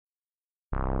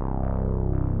An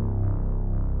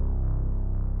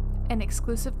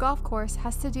exclusive golf course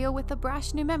has to deal with a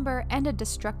brash new member and a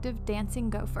destructive dancing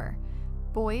gopher.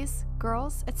 Boys,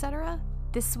 girls, etc.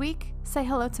 This week, say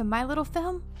hello to my little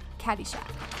film, Caddyshack.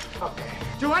 Okay.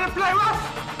 Do you want to play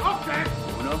rough? Okay.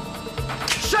 Uno.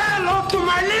 Say hello to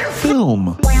my little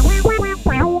Film.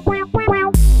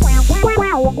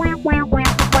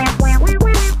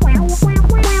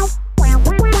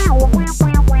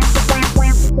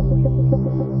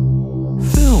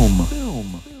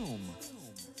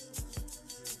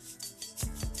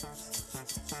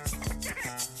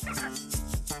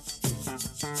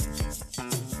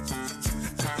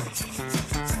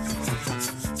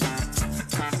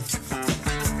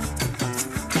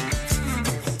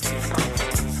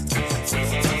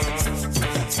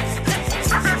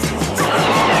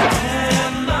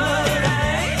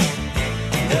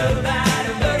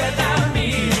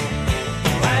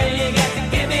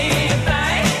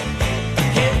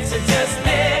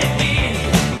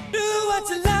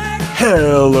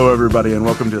 Hello, everybody, and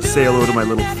welcome to Say Hello to My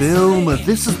Little Film.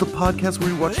 This is the podcast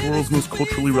where we watch the world's most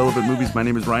culturally relevant movies. My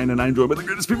name is Ryan, and I'm joined by the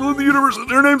greatest people in the universe, and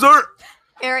their names are...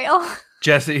 Ariel.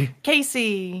 Jesse.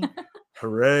 Casey.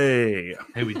 Hooray.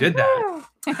 Hey, we did that.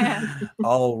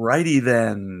 Alrighty,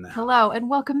 then. Hello, and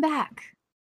welcome back.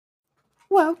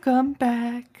 Welcome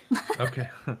back. Okay.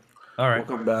 All right.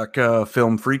 Welcome back,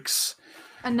 film freaks.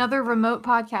 Another remote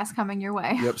podcast coming your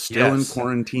way. Yep, still in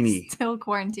quarantine. Still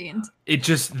quarantined.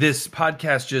 This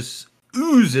podcast just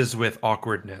oozes with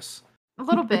awkwardness. A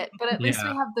little bit, but at least we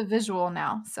have the visual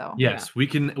now. So yes,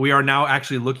 we are now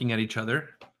actually looking at each other.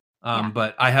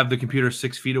 But I have the computer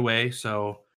 6 feet away,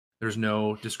 so there's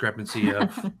no discrepancy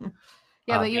of.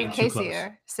 Yeah, but you and Casey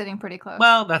are sitting pretty close.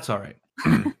 Well, that's all right.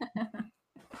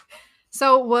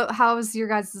 So, how's your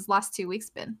guys' last 2 weeks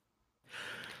been?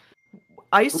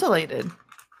 Isolated.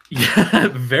 Yeah,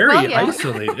 very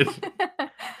isolated.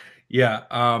 Yeah.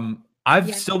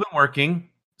 I've still been working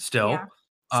still. Yeah.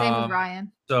 Same with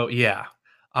Ryan. So yeah.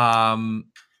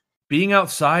 Being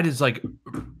outside is like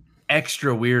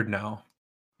extra weird now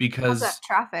because how's that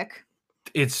traffic?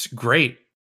 It's great.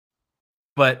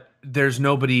 But there's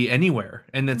nobody anywhere,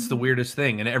 and that's the weirdest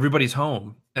thing. And everybody's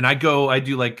home. And I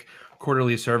do like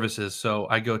quarterly services, so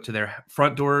I go to their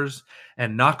front doors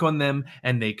and knock on them,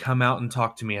 and they come out and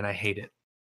talk to me, and I hate it.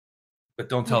 But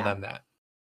don't tell them that.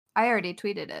 I already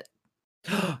tweeted it.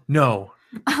 No.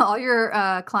 All your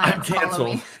clients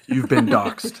follow me. You've been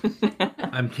doxxed.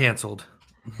 I'm canceled.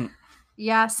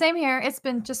 Yeah, same here. It's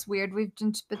been just weird. We've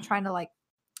just been trying to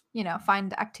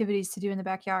find activities to do in the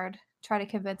backyard. Try to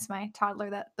convince my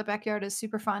toddler that the backyard is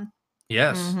super fun.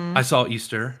 Yes. I saw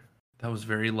Easter. That was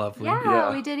very lovely.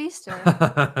 Yeah. We did Easter.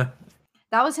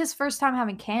 That was his first time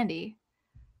having candy.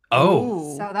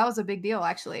 Oh. So that was a big deal,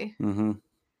 actually. Mm-hmm.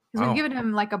 Because we've given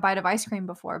him like a bite of ice cream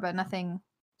before, but nothing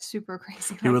super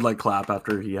crazy. He would clap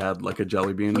after he had like a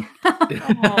jelly bean. It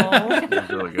was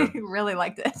really good. He really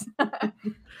liked it.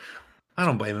 I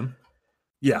don't blame him.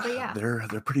 Yeah, they're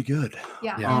pretty good.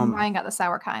 Yeah. And Ryan got the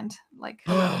sour kind. Like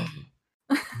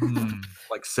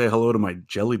say hello to my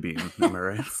jelly bean. Am I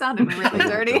right? It sounded really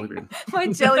dirty. My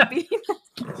jelly bean.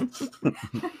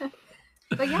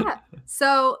 But yeah.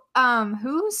 So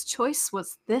whose choice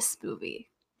was this movie?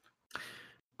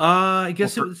 I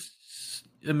guess it was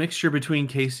a mixture between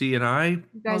Casey and I. You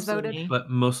guys voted? But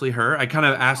mostly her. I kind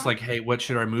of asked hey, what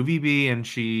should our movie be? And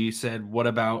she said, what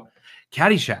about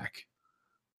Caddyshack?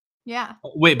 Yeah.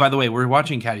 Wait, by the way, we're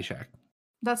watching Caddyshack.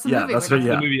 That's the movie. That's the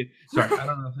movie. Sorry, I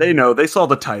don't know. They know. They saw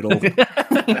the title. They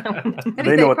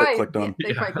know what they clicked on.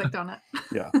 They probably clicked on it.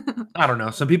 Yeah. I don't know.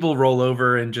 Some people roll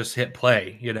over and just hit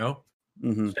play,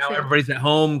 Mm-hmm. So now everybody's at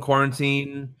home,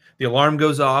 quarantine. The alarm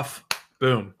goes off.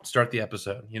 Boom. Start the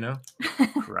episode,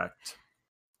 Correct.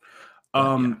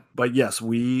 But yes,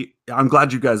 I'm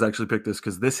glad you guys actually picked this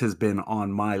because this has been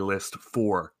on my list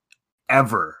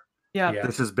forever. Yeah.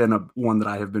 This has been one that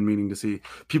I have been meaning to see.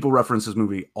 People reference this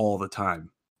movie all the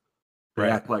time. They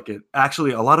act like it.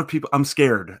 Actually, a lot of people, I'm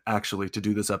scared actually to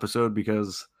do this episode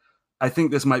because I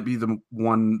think this might be the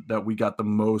one that we got the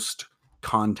most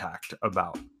contact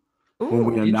about. When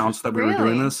we announced that we were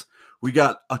doing this. We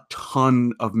got a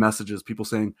ton of messages, people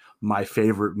saying my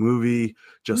favorite movie,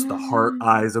 just the heart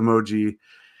eyes emoji.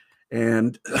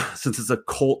 And since it's a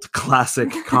cult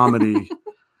classic comedy,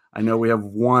 I know we have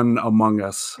one among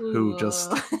us who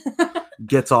just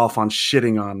gets off on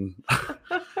shitting on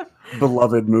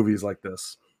beloved movies like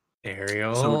this.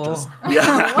 Ariel. So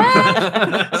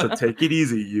so take it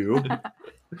easy, you.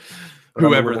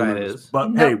 Whoever that is.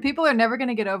 But hey, people are never going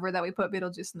to get over that we put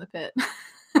Beetlejuice in the pit.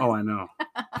 Oh, I know.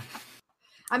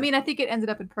 I mean, I think it ended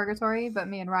up in purgatory, but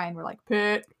me and Ryan were like,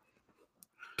 pit.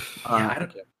 Yeah, I don't-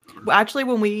 Okay. Well, actually,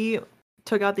 when we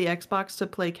took out the Xbox to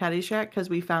play Caddyshack because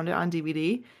we found it on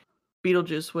DVD,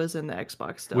 Beetlejuice was in the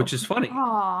Xbox still. which is funny.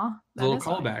 Aw, A that little is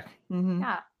funny. callback. Mm-hmm.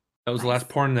 Yeah. That was the Nice. last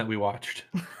porn that we watched.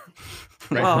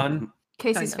 Right, Well, hun?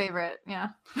 Casey's Kinda. favorite. Yeah.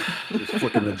 Just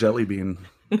flicking the jelly bean.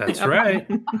 That's Yep. right.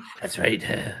 That's right.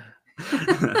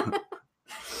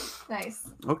 Nice.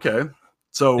 Okay.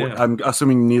 So Yeah. I'm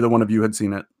assuming neither one of you had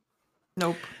seen it.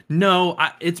 Nope. No,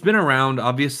 it's been around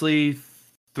obviously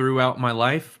throughout my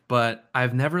life, but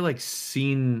I've never like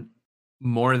seen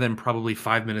more than probably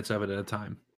 5 minutes of it at a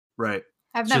time. Right.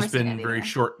 I've It's never just seen been it very either.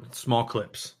 short, small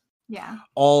clips. Yeah.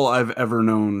 All I've ever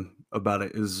known about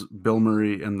it is Bill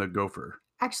Murray and the Gopher.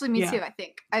 Actually, me Yeah. too, I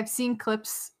think. I've seen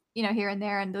clips, here and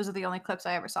there, and those are the only clips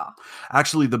I ever saw.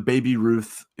 Actually, the Baby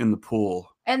Ruth in the pool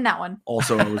And that one.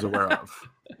 also I was aware of.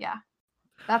 Yeah.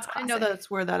 That's I classic. know that's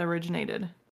where that originated.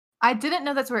 I didn't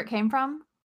know that's where it came from,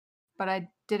 but I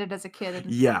did it as a kid.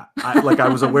 And Yeah. I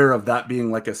was aware of that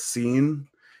being like a scene.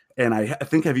 And I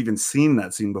think I've even seen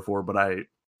that scene before, but I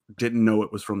didn't know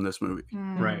it was from this movie.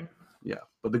 Right. Yeah.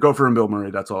 But the Gopher and Bill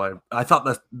Murray, that's all I thought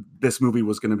that this movie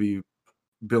was going to be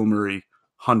Bill Murray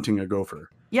hunting a gopher.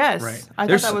 Yes. Right. I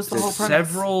There's thought that was the whole premise.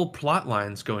 several plot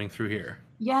lines going through here.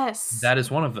 Yes. That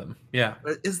is one of them. Yeah.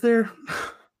 Is there?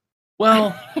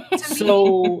 Well,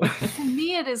 so To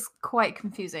me, it is quite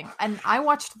confusing. And I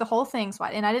watched the whole thing,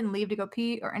 and I didn't leave to go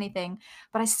pee or anything,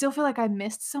 but I still feel like I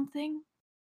missed something,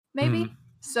 maybe. Mhm.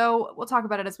 So we'll talk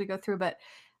about it as we go through, but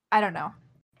I don't know.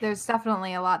 There's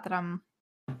definitely a lot that I'm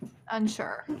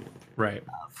unsure right.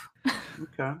 of.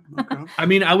 Okay. I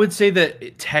mean, I would say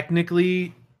that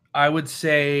technically, I would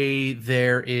say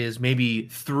there is maybe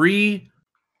 3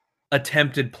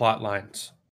 attempted plot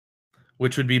lines,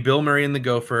 which would be Bill Murray and the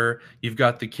Gopher. You've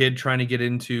got the kid trying to get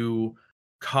into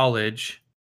college.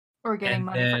 Or getting And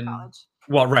money then- for college.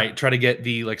 Well, right. Try to get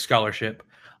the like scholarship.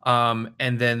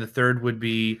 And then the third would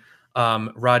be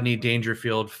Rodney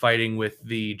Dangerfield fighting with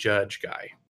the judge guy.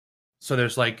 So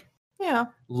there's like Yeah.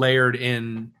 layered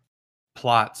in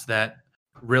plots that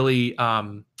really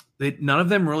none of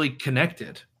them really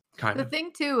connected kind The of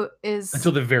thing, too, is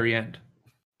until the very end.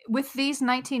 with these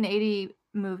 1980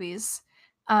 movies,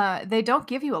 they don't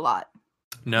give you a lot.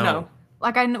 No.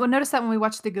 Like, I noticed that when we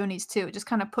watched The Goonies, too. It just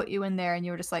kind of put you in there, and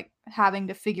you were just, like, having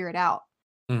to figure it out.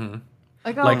 hmm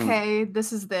Like, Like- okay,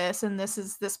 this is this, and this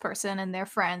is this person, and their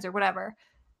friends, or whatever.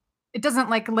 It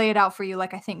doesn't, like, lay it out for you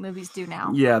like I think movies do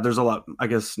now. Yeah, there's a lot. I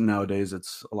guess nowadays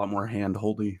it's a lot more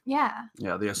hand-holdy. Yeah.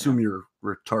 Yeah, they assume you're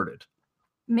retarded.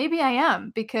 Maybe I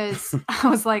am, because I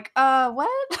was like,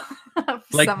 what?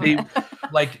 Like Some of they it.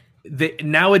 like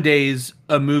nowadays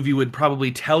a movie would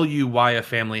probably tell you why a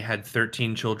family had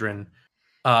 13 children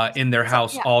in their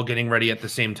house yeah. all getting ready at the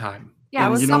same time. Yeah, it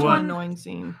And was you know Such what? an someone... annoying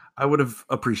scene. I would have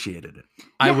appreciated it.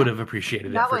 I Yeah. would have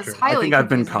appreciated it That for was sure. highly I think I've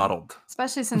been confusing. coddled.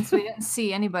 Especially since we didn't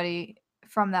see anybody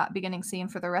from that beginning scene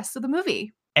for the rest of the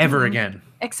movie. Ever Mhm. again.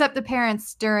 Except the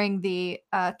parents during the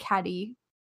caddy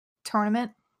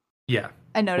tournament. Yeah.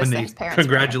 I noticed When that they his parents were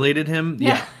there. congratulated him.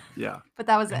 Yeah. Yeah. But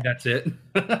that was it. And that's it.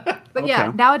 But yeah,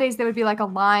 Okay. nowadays there would be like a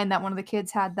line that one of the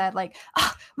kids had that like,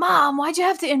 Mom, why'd you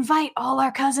have to invite all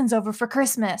our cousins over for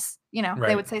Christmas? They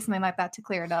Right. would say something like that to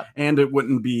clear it up. And it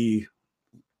wouldn't be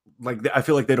like I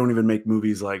feel like they don't even make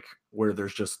movies like where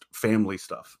there's just family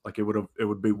stuff. Like it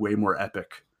would be way more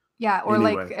epic. Yeah, or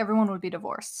like Anyway. everyone would be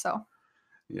divorced. So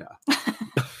Yeah.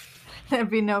 there'd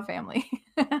be no family.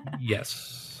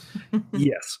 Yes.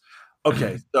 Yes.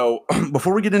 Okay. So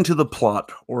before we get into the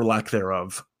plot or lack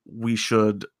thereof, we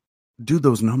should do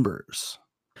those numbers.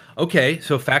 Okay,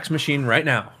 so fax machine right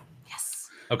now. Yes.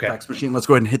 Okay. Fax machine. Let's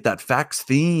go ahead and hit that fax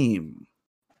theme.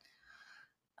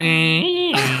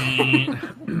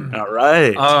 All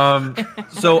right.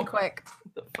 So Quick.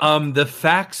 the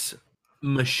fax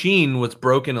machine was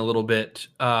broken a little bit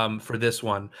for this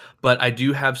one, but I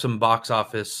do have some box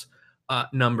office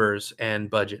numbers and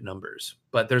budget numbers,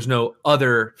 but there's no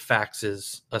other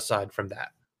faxes aside from that.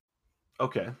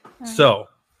 Okay. So,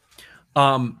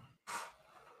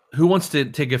 who wants to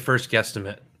take a first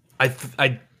guesstimate?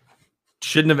 I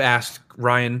shouldn't have asked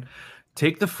Ryan.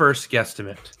 Take the first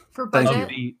guesstimate For Thank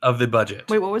budget. you. of the budget.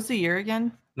 Wait, what was the year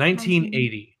again?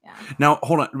 1980. Yeah. Now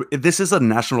hold on. This is a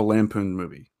National Lampoon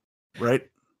movie, right?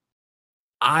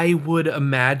 I would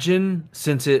imagine,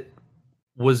 since it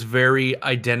was very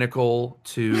identical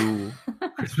to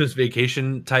Christmas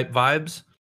Vacation type vibes,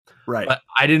 Right. but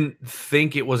I didn't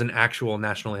think it was an actual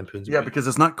National Lampoon's Yeah, movie. because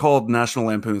it's not called National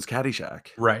Lampoon's Caddyshack.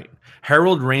 Right.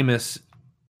 Harold Ramis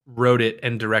wrote it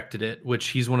and directed it, which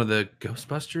he's one of the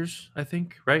Ghostbusters, I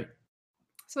think, right?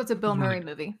 So it's a Bill Murray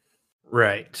movie.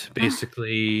 Right.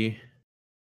 Basically,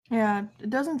 Yeah, it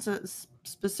doesn't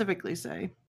specifically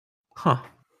say. Huh.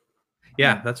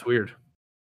 Yeah, that's weird.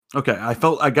 Okay, I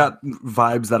got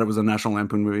vibes that it was a National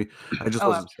Lampoon movie. I just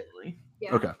wasn't. Absolutely.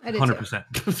 Yeah, Okay. I did too.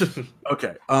 100%.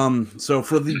 Okay. So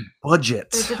for the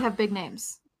budget, They did have big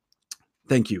names.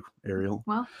 thank you, Ariel.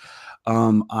 Well,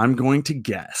 I'm going to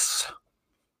guess.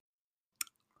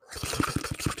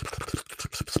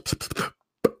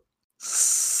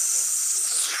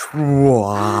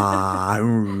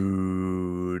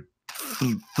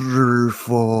 Three,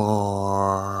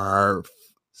 four,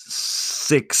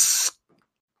 $6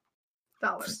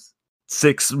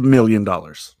 million.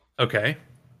 Okay.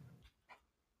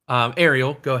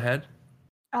 Ariel, go ahead.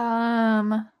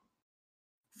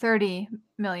 30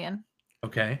 million.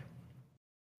 Okay.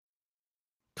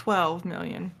 12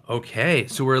 million. Okay.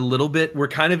 So we're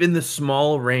kind of in the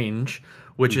small range,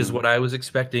 which is what I was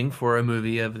expecting for a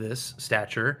movie of this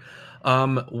stature.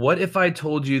 What if I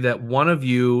told you that one of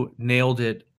you nailed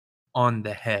it on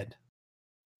the head?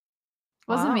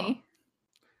 Wasn't Wow. me.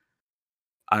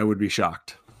 I would be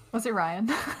shocked. Was it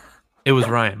Ryan? It was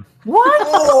Ryan. What?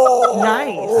 Oh,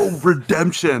 Nice.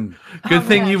 redemption. Good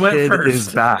thing you went Kid first.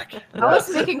 is back. I was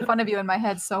making fun of you in my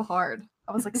head so hard.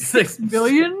 I was like, It's like, 6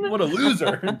 billion? What a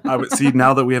loser. I would see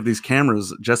now that we have these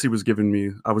cameras. Jesse was giving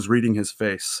me. I was reading his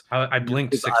face. I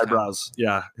blinked His 6 times. eyebrows.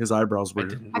 Yeah, his eyebrows were.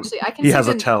 didn't. Actually, I can He see has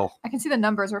the, a tell. I can see the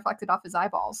numbers reflected off his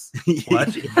eyeballs.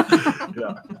 What?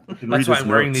 Yeah. That's why I'm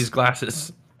wearing these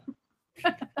glasses.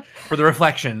 For the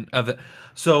reflection of it.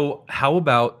 So how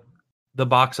about the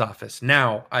box office?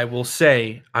 Now, I will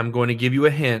say, I'm going to give you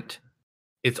a hint.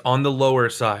 It's on the lower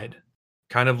side.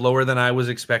 Kind of lower than I was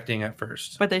expecting at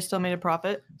first. But they still made a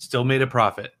profit. Still made a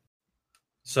profit.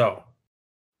 So,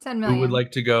 10 million. who would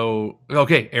like to go?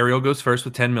 Okay, Ariel goes first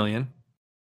with 10 million.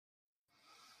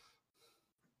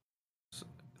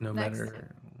 No Next. matter.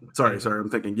 Sorry. I'm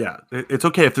thinking. Yeah, it's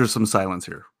okay if there's some silence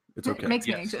here. It's okay. It makes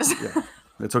me Yes. anxious. Yeah,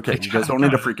 it's okay. You guys don't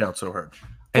need to freak out so hard.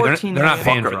 Hey, they're 14 not million.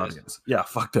 paying Fuck for our this. audience. Yeah,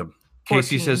 fuck them.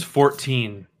 Casey 14. says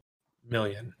 14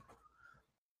 million.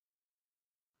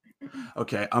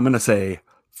 Okay, I'm gonna say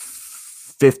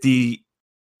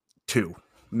 52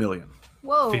 million.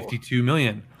 Whoa. 52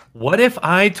 million. What if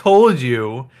I told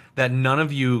you that none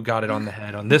of you got it on the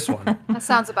head on this one? That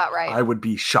sounds about right. I would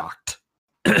be shocked.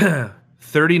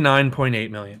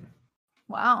 39.8 million.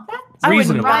 Wow. I would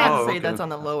Reasonable. not Oh, say okay. that's on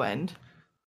the low end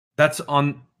That's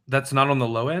not on the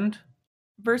low end?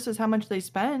 versus how much they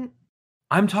spent.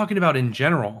 I'm talking about in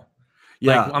general.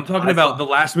 Yeah, Like, I'm talking I about thought- the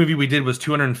last movie we did was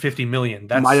 250 million.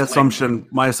 That's my like- assumption.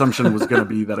 My assumption was gonna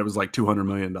be that it was like $200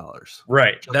 million.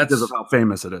 right. Just That's because of how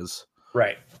famous it is.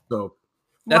 right. So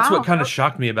That's Wow. what kind of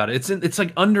shocked me about it. It's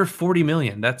like under 40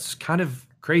 million. That's kind of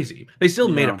crazy. They still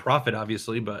made a Yeah. profit,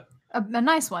 obviously, but A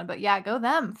nice one, but yeah, go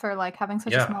them for like having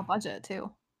such Yeah. a small budget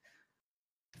too.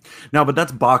 now, but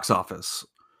that's box office.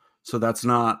 So that's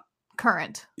not,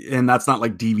 Current. and that's not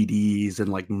like DVDs and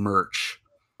like merch.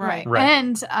 Right. Right.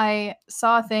 And I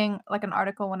saw a thing, like an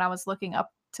article when I was looking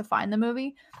up to find the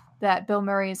movie, that Bill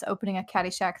Murray is opening a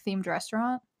Caddyshack themed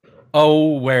restaurant.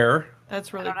 oh, where?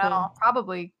 That's I really don't cool. know,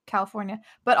 probably California.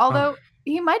 But although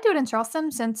he might do it in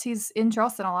Charleston since he's in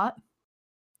Charleston a lot.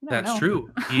 You never That's know.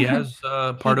 true. He has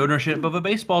part ownership of a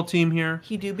baseball team here.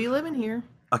 He do be living here.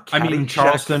 A I mean, Caddyshack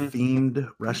Charleston- themed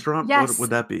restaurant. Yes, What would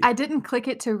that be? I didn't click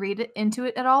it to read it into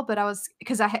it at all, but I was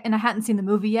because I hadn't seen the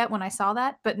movie yet when I saw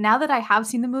that. But now that I have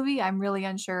seen the movie, I'm really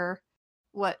unsure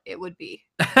what it would be.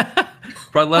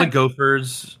 Probably a lot of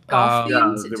gophers. Golf Yeah,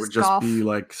 themed, there would just just golf. be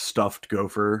like stuffed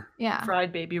gopher, Yeah.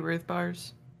 Fried baby Ruth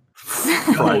bars.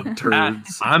 fried that-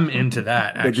 turds. I'm into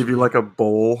that. They give you like a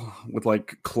bowl with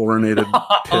like chlorinated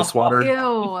piss water.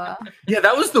 Ew. Yeah,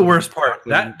 that was the worst part.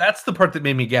 That's the part that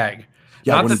made me gag.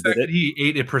 Yeah, Not when the he fact did that he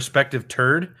ate a prospective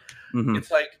turd. Mhm.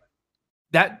 It's like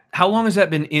that. How long has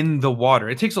that been in the water?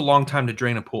 It takes a long time to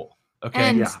drain a pool. Okay,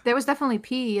 And Yeah. there was definitely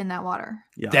pee in that water.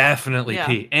 Yeah, definitely Yeah.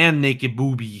 pee and naked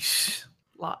boobies.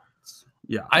 Lots.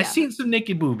 yeah. I've Yeah. seen some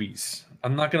naked boobies.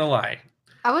 I'm not gonna lie.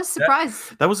 I was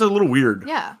surprised. That was a little weird.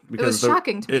 Yeah. It was because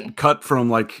shocking to me. It cut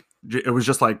from like it was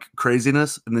just like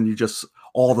craziness, and then you just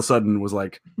all of a sudden was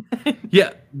like,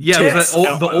 Yeah, yeah. It was Tits.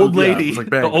 that the old Yeah, it lady, was like,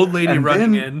 the bang. old lady And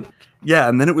running then- in. yeah,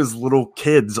 and then it was little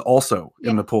kids also Yeah.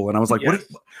 in the pool, and I was like, Yes.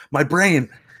 what? My brain.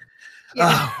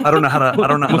 Yeah. I don't know how to. I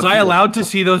don't know. How Was to I feel. allowed to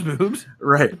see those boobs?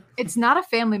 Right. It's not a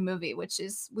family movie, which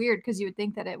is weird because you would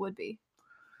think that it would be.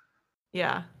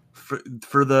 Yeah.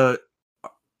 For the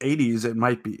 80s, it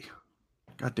might be.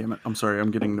 God damn it! I'm sorry. I'm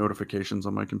getting notifications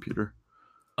on my computer.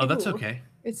 Oh, that's Ew. okay.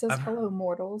 It says, I've- "Hello,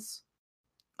 mortals."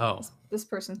 Oh, This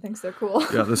person thinks they're cool.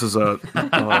 Yeah, this is a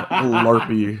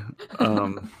LARPy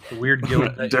weird guild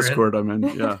that you're in. Discord I'm in.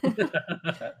 Yeah.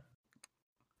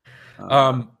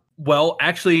 Well,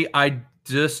 actually, I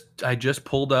just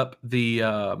pulled up the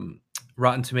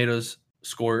Rotten Tomatoes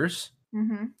scores.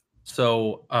 Mm-hmm.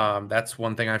 So that's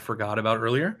one thing I forgot about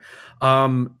earlier.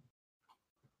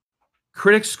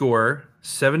 Critic score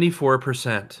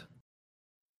 74%.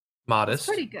 Modest.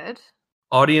 That's pretty good.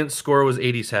 Audience score was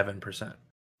 87%.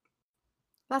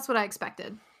 That's what I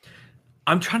expected.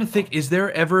 I'm trying to think, is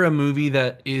there ever a movie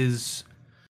that is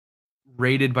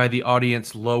rated by the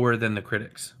audience lower than the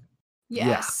critics?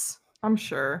 Yes. I'm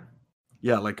sure.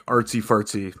 Yeah, like artsy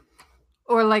fartsy.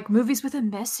 Or like movies with a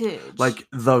message. Like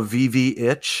the VV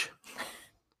Itch.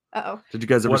 Uh-oh. Did you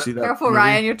guys ever see that? Careful, movie?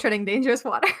 Ryan, you're treading dangerous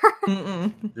water.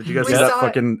 Did you guys We see that saw it-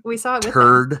 fucking we saw it with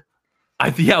turd? I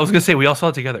was gonna say we all saw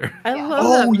it together. I Yeah. love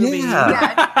Oh, that movie.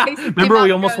 yeah. Casey came Remember out we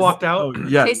and almost goes- walked out? Oh,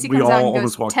 yeah, Casey we comes out all and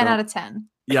almost goes walked 10 out. out of 10.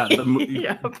 Yeah,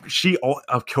 Yeah.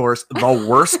 of course, the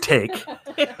worst take.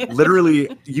 Literally,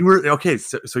 you were okay.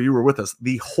 So you were with us.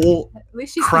 The whole At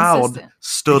least she's crowd consistent.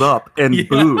 stood up and Yeah.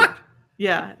 booed.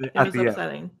 Yeah, it At was the end.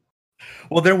 upsetting.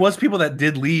 Well, there was people that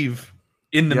did leave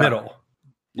in the Yeah. middle.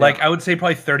 Like I would say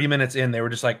probably 30 minutes in, they were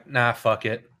just like, nah, fuck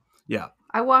it. Yeah,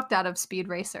 I walked out of Speed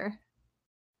Racer.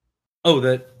 Oh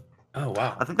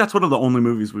wow. I think that's one of the only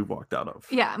movies we've walked out of.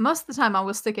 Yeah, most of the time I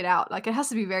will stick it out. Like it has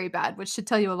to be very bad, which should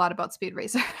tell you a lot about Speed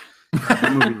Racer.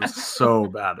 That movie was so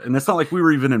bad, and it's not like we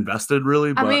were even invested,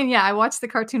 really. But I mean, yeah, I watched the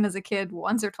cartoon as a kid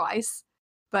once or twice,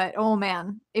 but oh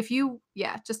man,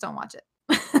 just don't watch it.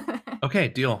 Okay,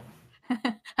 deal.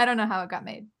 I don't know how it got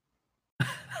made.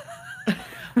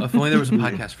 If only there was a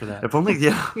podcast for that. if only,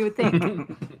 yeah. You would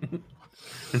think.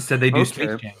 Instead, they do Space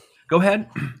Okay. Jam. Go ahead.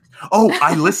 Oh,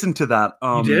 I listened to that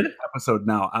did? episode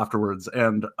now afterwards,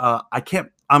 and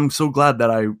I'm so glad that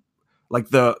I like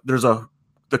the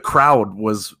crowd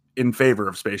was in favor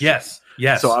of Space Jam.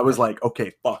 Yes. So I was like,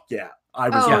 okay, fuck yeah. I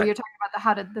was Oh, like, you're talking about the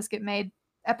How Did This Get Made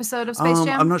episode of Space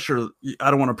Jam? I'm not sure. I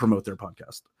don't want to promote their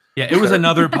podcast. Yeah, it was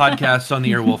another podcast on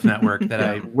the Earwolf Network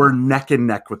that We're neck and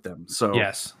neck with them. So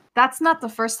Yes. That's not the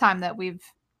first time that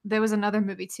there was another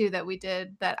movie too that we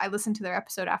did that I listened to their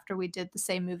episode after we did the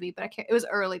same movie, but it was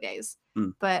early days.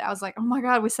 But I was like, oh my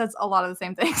God, we said a lot of the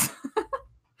same things.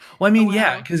 Well, I mean, wow.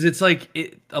 yeah, because it's like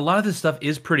a lot of this stuff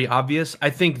is pretty obvious. I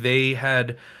think they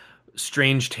had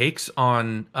strange takes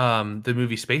on the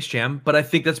movie Space Jam, but I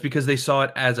think that's because they saw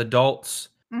it as adults,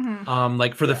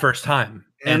 like for the first time,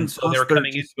 and so they were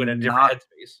coming into it in a different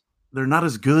headspace. They're not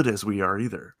as good as we are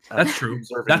either. That's true.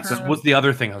 That's what's the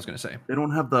other thing I was going to say. They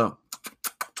don't have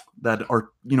that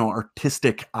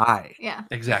artistic eye. Yeah.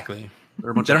 Exactly. They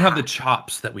They don't have the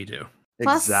chops that we do.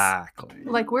 Plus, Exactly.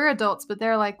 Like we're adults, but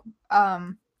they're like,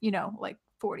 like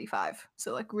 45.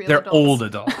 So like real They're adults. old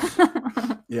adults.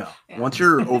 Yeah. Yeah. Once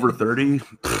you're over 30,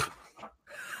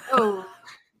 Oh,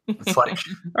 it's like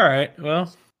All right.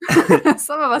 Well,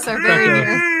 some of us are very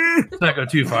near. let's not go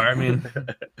too far. I mean,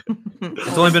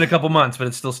 it's only been a couple months, but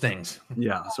it still stings.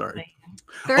 yeah, sorry.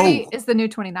 30 is the new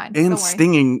 29. And Don't worry.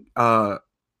 stinging Gary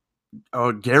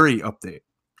update.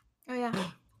 Oh yeah.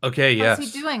 Okay. Yes.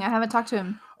 What's he doing? I haven't talked to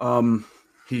him.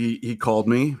 He called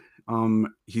me.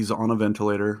 He's on a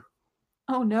ventilator.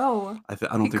 Oh no. I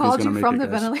don't He think called he's gonna you make from it, the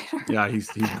guys. ventilator. Yeah, he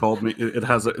called me.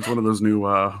 It's one of those new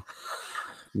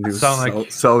Sound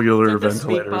like- cellular Like the speak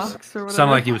ventilators. box or whatever.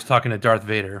 Sounded like he was talking to Darth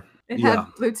Vader. It Yeah. had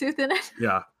Bluetooth in it.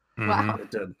 Yeah, Wow.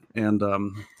 it did. And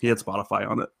he had Spotify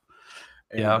on it.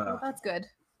 And, Yeah. Oh, that's good.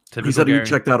 Typical he said Gary. he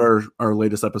checked out our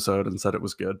latest episode and said it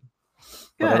was good.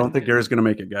 But I Good. don't think Gary's gonna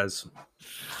make it, guys.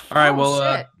 All right. Oh,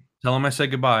 Well, shit. tell him I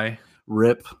said goodbye.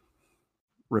 Rip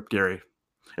Gary.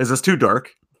 Is this too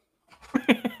dark?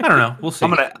 I don't know. We'll see.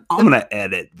 I'm gonna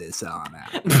edit this on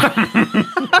out.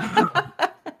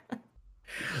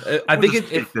 I think Just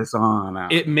take this on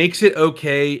out. it makes it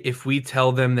okay if we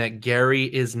tell them that Gary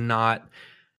is not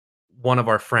one of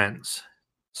our friends.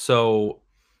 So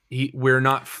we're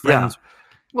not friends.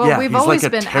 Well, Yeah, we've he's always like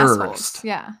a been terrorist. assholes.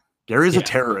 Yeah. Gary's Yeah. a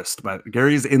terrorist, but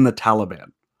Gary's in the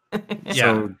Taliban. Yeah.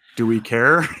 So do we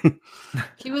care?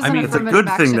 He was I an mean, It's a affirmative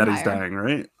good thing action that he's hire. dying,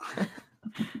 right?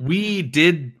 We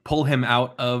did pull him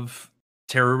out of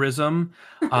terrorism,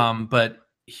 but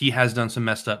he has done some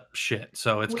messed up shit.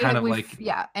 So it's kind of like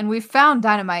and we found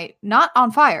dynamite not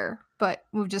on fire, but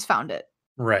we've just found it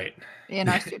right in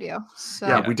our studio. So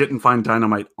Yeah, we didn't find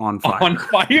dynamite on fire. on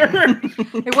fire.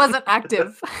 it wasn't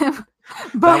active.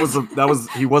 that was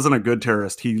he wasn't a good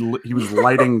terrorist. He was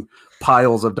lighting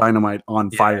piles of dynamite on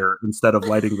Yeah. fire instead of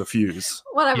lighting the fuse.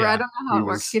 whatever. Yeah. I don't know how He it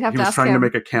works. was, You'd have he to was ask trying him. to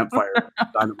make a campfire with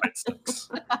dynamite sticks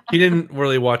He didn't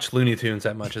really watch Looney Tunes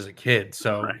that much as a kid,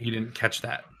 so Right. he didn't catch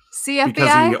that. See, because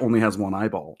FBI. he only has one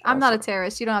eyeball. I'm not a also.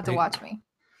 terrorist. You don't have to Hey. watch me.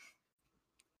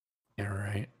 Yeah,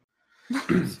 right.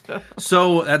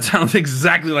 So that sounds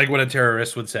exactly like what a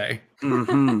terrorist would say.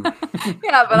 Mhm.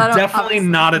 Yeah, but I don't. Definitely obviously.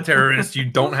 not a terrorist. You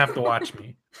don't have to watch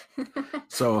me.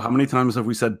 So how many times have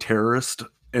we said terrorist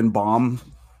and bomb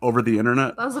over the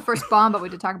internet? That was the first bomb, but we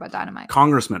did talk about dynamite.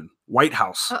 Congressman, White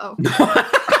House. Uh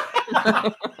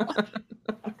oh.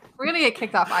 We're gonna get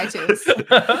kicked off iTunes.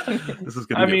 This is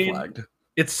gonna get flagged.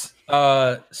 It's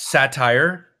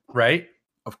satire, right?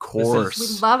 Of course.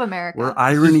 We love America. We're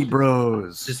irony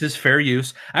bros. This is fair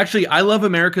use. Actually, I love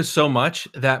America so much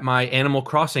that my Animal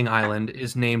Crossing island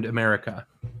is named America.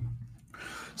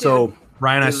 So,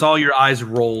 Ryan, I saw your eyes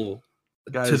roll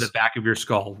guys, to the back of your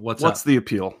skull. What's up? the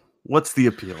appeal? What's the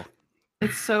appeal?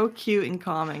 It's so cute and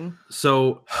calming.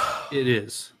 So it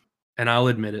is, and I'll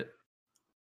admit it.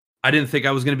 I didn't think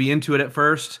I was going to be into it at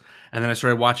first, and then I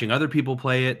started watching other people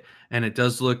play it, and it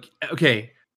does look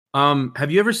okay. Have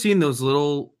you ever seen those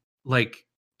little, like,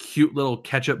 cute little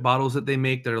ketchup bottles that they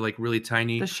make that are like really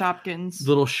tiny? The Shopkins.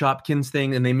 Little Shopkins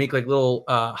thing, and they make like little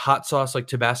hot sauce, like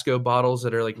Tabasco bottles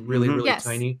that are like really, really yes,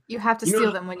 tiny. you have to You know-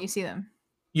 steal them when you see them.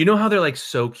 You know how they're like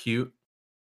so cute?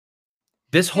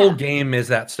 This whole game is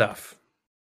that stuff.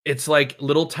 It's like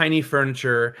little tiny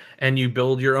furniture, and you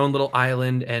build your own little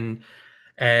island,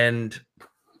 and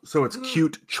So it's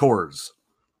cute chores.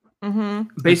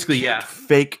 Mm-hmm. basically, Cute yeah,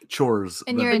 fake chores.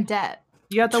 And that- you're in debt.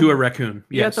 You got to a raccoon.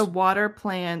 You Yes. got the water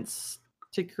plants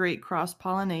to create cross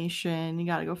pollination. You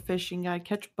got to go fishing. You got to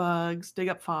catch bugs, dig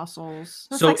up fossils.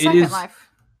 So it's So like it Second is- Life.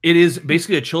 It is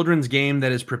basically a children's game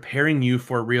that is preparing you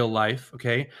for real life.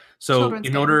 Okay, so Children's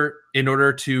in game.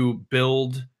 order to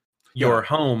build your Yeah.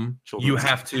 home, you Children's.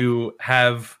 have to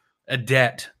have a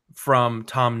debt from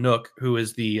Tom Nook, who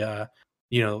is the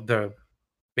the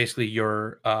basically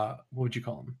your what would you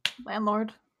call him?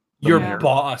 Landlord. Your Yeah.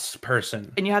 boss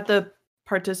person. And you have to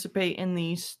participate in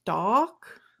the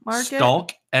stock market.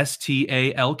 Stalk,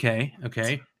 STALK.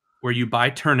 Okay, where you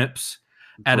buy turnips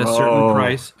at a certain Bro,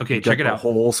 price. Okay, you check got it the out.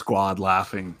 Whole squad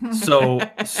laughing. So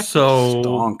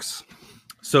Stonks.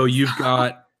 So you've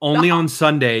got only on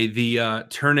Sunday the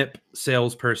turnip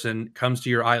salesperson comes to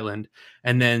your island,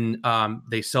 and then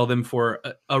they sell them for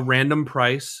a random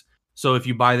price. So if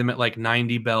you buy them at like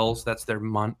 90 bells, that's their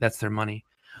money.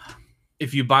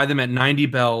 If you buy them at 90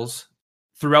 bells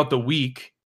throughout the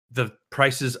week, the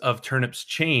prices of turnips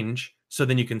change. So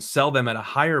then you can sell them at a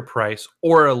higher price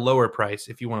or a lower price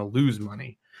if you want to lose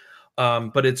money.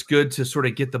 But it's good to sort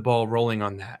of get the ball rolling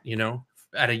on that,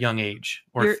 at a young age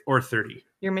or 30.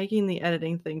 You're making the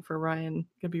editing thing for Ryan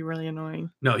could be really annoying.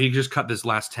 No, he just cut this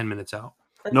last 10 minutes out.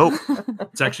 Nope.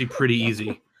 It's actually pretty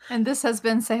easy. And this has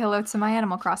been Say Hello to My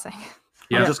Animal Crossing.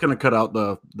 Yeah. I'm just gonna cut out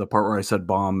the part where I said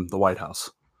bomb the White House.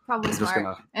 Probably I'm just smart.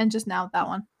 gonna- And just now that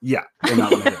one. Yeah. And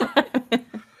that was it.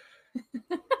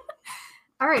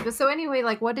 All right, but so anyway,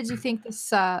 like, what did you think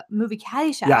this movie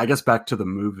Caddyshack Yeah, I guess back to the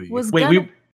movie. was Wait, gonna...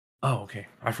 oh, okay.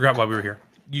 I forgot why we were here.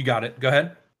 You got it. Go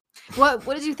ahead. What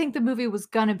did you think the movie was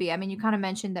gonna be? I mean, you kind of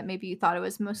mentioned that maybe you thought it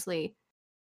was mostly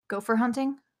gopher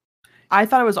hunting. I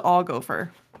thought it was all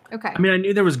gopher. Okay. I mean, I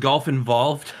knew there was golf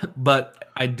involved, but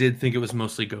I did think it was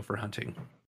mostly gopher hunting.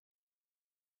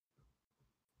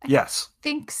 Yes.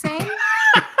 think same.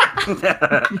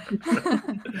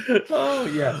 Oh,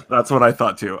 yeah. That's what I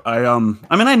thought too. I mean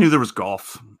I knew there was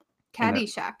golf.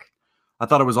 Caddyshack. I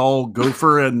thought it was all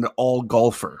gopher and all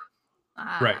golfer.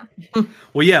 Right.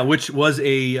 Well, yeah, which was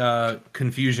a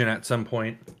confusion at some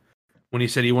point when he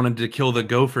said he wanted to kill the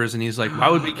gophers, and he's like, why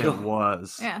would we kill It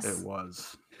was. Yes. It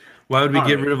was. Why would we get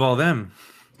Alright. rid of all them?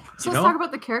 So You let's know? talk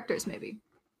about the characters, maybe.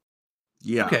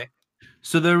 Yeah. Okay.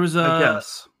 So there was I a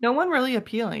guess. No one really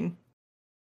appealing.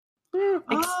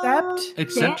 Except,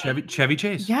 except Danny. Chevy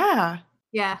Chase. yeah,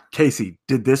 Yeah. Casey,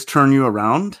 did this turn you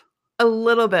around? a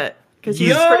little bit. Because he's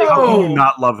Yo! pretty How can cool. you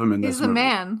not love him in this He's the movie?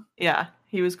 man. Yeah,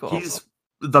 he was cool. He's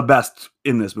the best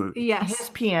in this movie. Yes. His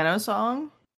piano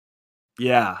song.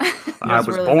 Yeah. I was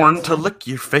was really born nice. to lick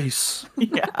your face.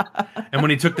 Yeah. And when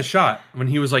he took the shot, when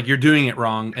he was like, "You're doing it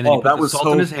wrong," and then Oh, he put that the was salt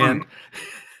so in his funny. hand,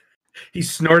 he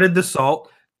snorted the salt,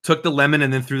 took the lemon,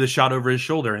 and then threw the shot over his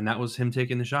shoulder, and that was him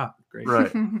taking the shot. Great.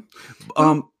 Right.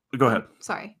 Go ahead.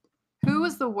 Sorry. Who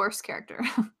was the worst character?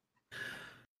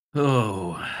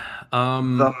 Oh,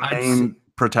 The I'd main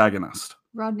protagonist.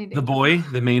 Rodney the Dangerfield. boy,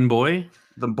 the main boy.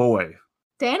 The boy.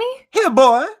 Danny? Here,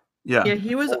 boy. Yeah. Yeah,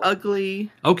 he was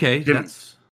ugly. Okay, Jimmy.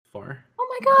 that's far.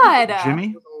 Oh my god.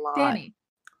 Jimmy? Danny.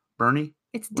 Bernie?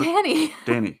 It's What? Danny.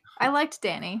 Danny. I liked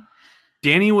Danny.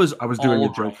 Danny was. I was doing a all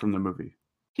joke right. from the movie.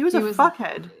 He was He a was-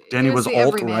 fuckhead. Danny He was the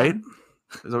alt everyman. right?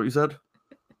 Is that what you said?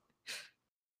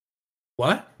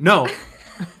 What? No,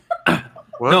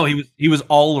 What? no. He was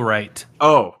all right.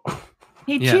 Oh.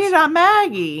 He Yes. cheated on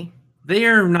Maggie.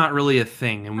 They're not really a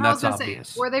thing, and I was that's gonna obvious.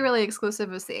 say, were they really exclusive?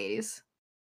 It was the 80s.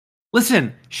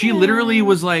 Listen, she literally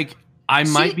was like, I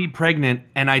She- might be pregnant,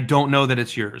 and I don't know that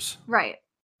it's yours. Right.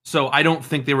 So I don't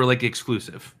think they were like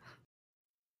exclusive.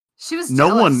 She was No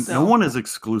jealous. one is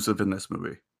exclusive in this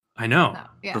movie. I know. No,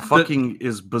 yeah. The fucking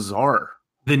is bizarre.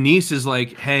 The niece is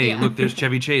like, hey, Yeah. look, there's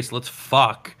Chevy Chase. Let's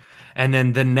fuck. And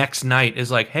then the next night is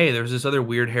like, hey, there's this other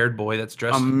weird haired boy that's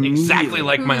dressed exactly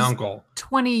like my Who's uncle.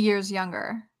 20 years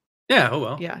younger. Yeah, oh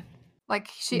well. Yeah. Like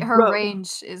her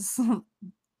range is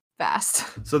vast.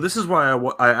 So this is why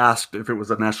I asked if it was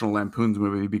a National Lampoon's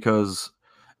movie, because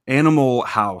Animal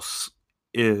House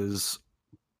is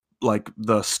like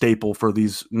the staple for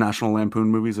these National Lampoon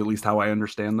movies, at least how I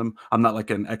understand them. I'm not like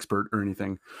an expert or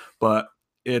anything, but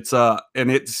it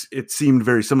seemed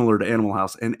very similar to Animal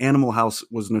House, and Animal House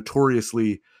was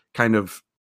notoriously kind of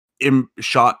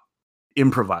shot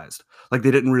improvised. Like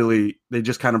they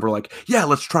just kind of were like, yeah,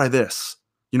 let's try this.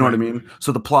 You know what I mean?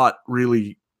 So the plot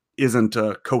really isn't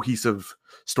a cohesive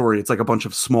story. It's like a bunch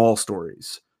of small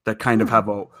stories that kind of have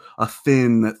a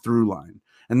thin through line.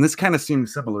 And this kind of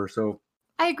seems similar. So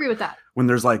I agree with that. when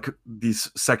there's like these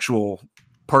sexual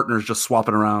partners just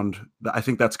swapping around, I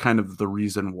think that's kind of the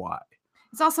reason why.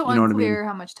 It's also unclear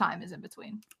how much time is in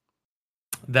between.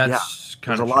 That's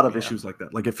kind there's a lot of issues like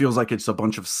that. Like it feels like it's a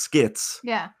bunch of skits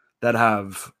that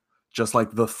have just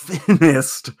like the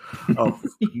thinnest of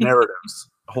narratives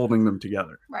holding them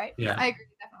together. Right. Yeah. I agree,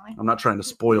 definitely. I'm not trying to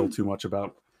spoil too much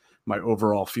about my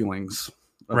overall feelings.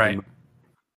 Right.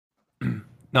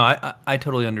 No, I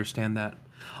totally understand that.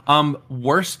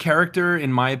 Worst character,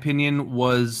 in my opinion,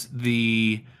 was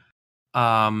the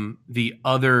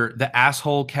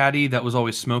asshole caddy that was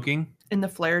always smoking In the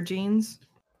flare jeans.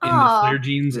 in the flare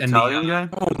jeans The and Italian guy?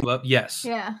 Well, yes.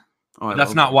 Yeah. Oh,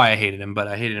 That's not why I hated him, but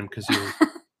I hated him because he was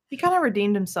He kind of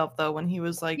redeemed himself though when he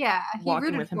was like He walking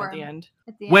rooted with him for at the end.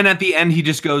 when at the end he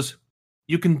just goes,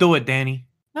 "You can do it, Danny."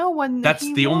 No, when That's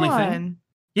he the only won. thing?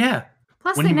 Yeah.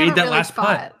 Plus, when they he made never that really last putt.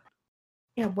 fought.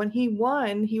 Yeah, when he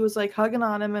won, he was like hugging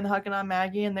on him and hugging on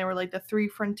Maggie, and they were like the three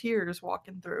frontiers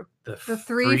walking through. The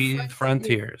three three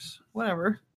frontiers.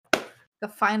 Whatever. The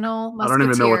final I musketeer. don't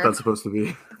even know what that's supposed to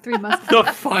be. Three musketeers.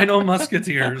 The final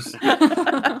musketeers.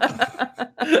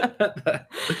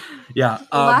 Yeah.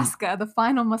 Alaska, the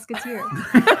final musketeer.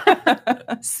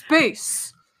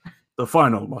 Space. The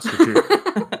final musketeer.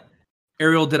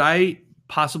 Ariel, did I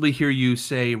possibly hear you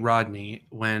say Rodney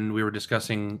when we were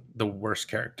discussing the worst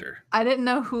character? I didn't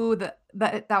know who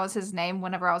that was his name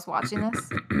whenever I was watching this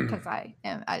because I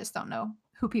just don't know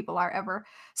who people are ever.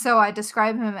 So I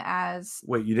describe him as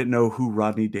Wait, you didn't know who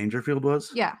Rodney Dangerfield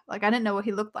was? like I didn't know what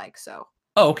he looked like. So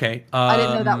Oh, okay. I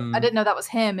didn't know that was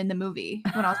him in the movie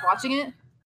when I was watching it.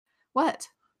 What?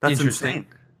 That's Interesting. insane.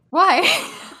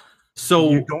 Why? So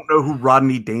You don't know who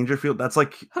Rodney Dangerfield? That's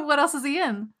like What else is he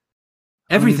in?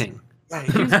 everything.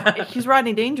 He's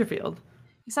Rodney Dangerfield.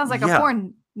 He sounds like Yeah. a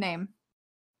porn name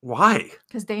why?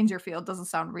 because Dangerfield doesn't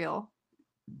sound real.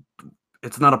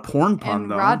 It's not a porn pun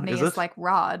And though. Rodney is is it? like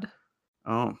Rod.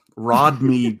 Oh,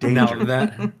 Rodney Now Danger.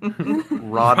 that Rodney.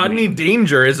 Rodney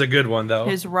Danger is a good one though.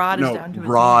 His rod is No, down to his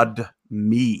Rod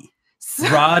me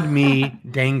Rod me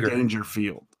Danger.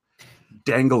 Dangerfield.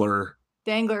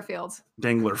 Danglerfield.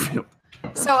 Danglerfield.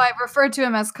 So I referred to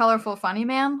him as colorful funny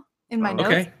man in my notes.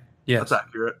 Okay. Yes. That's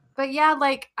accurate. But yeah,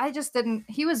 like I just didn't.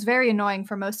 He was very annoying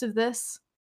for most of this.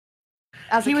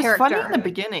 As He a was character. funny in the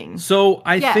beginning. So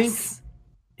I Yes.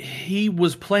 think he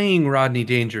was playing Rodney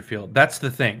Dangerfield. That's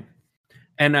the thing.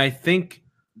 And I think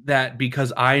that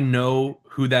because I know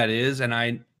who that is and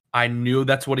I knew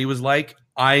that's what he was like,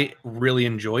 I really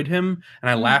enjoyed him and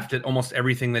I laughed at almost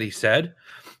everything that he said.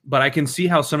 But I can see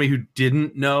how somebody who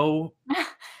didn't know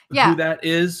Yeah. who that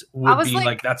is would was be like-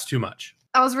 like, that's too much.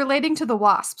 I was relating to the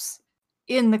Wasps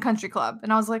in the country club,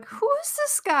 and I was like, "Who is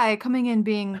this guy coming in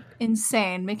being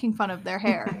insane, making fun of their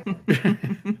hair?"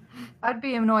 I'd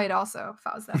be annoyed also if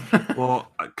I was them. Well,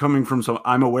 coming from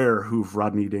I'm aware who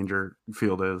Rodney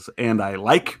Dangerfield is, and I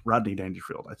like Rodney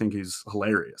Dangerfield. I think he's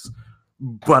hilarious.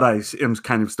 But I am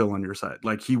kind of still on your side.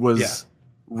 Like he was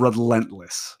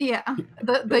relentless. Yeah,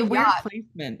 the The weird yacht.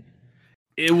 placement.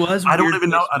 It was I don't weird even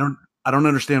know. placement. I don't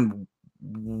understand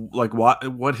like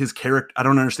what his character. I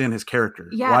don't understand his character.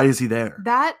 Yeah. Why is he there?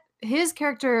 That his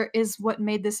character is what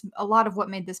made this a lot of what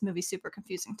made this movie super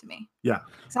confusing to me. Yeah.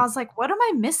 So I was like, what am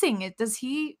I missing?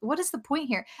 What is the point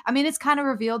here? I mean, it's kind of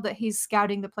revealed that he's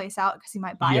scouting the place out because he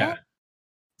might buy Yeah. it.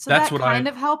 So That's that what kind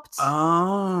of helped.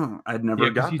 Oh, I'd never Yeah,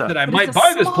 'cause got he that. said, I But might it's a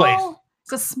buy this place. small-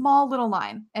 It's a small little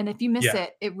line, and if you miss Yeah.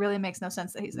 it really makes no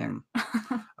sense that he's there.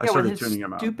 I with started his tuning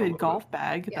him out. a stupid little golf bit.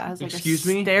 bag Yeah. that has like Excuse a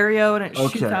me? stereo and it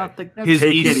shoots Okay. out the. No, His Take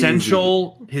it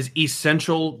easy.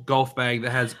 essential golf bag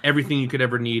that has everything you could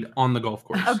ever need on the golf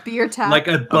course. a beer tap. Like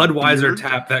a Budweiser beer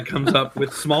tap that comes up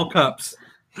with small cups.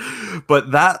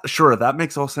 But that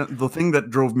makes all sense. The thing that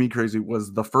drove me crazy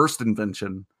was the first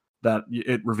invention that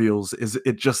it reveals is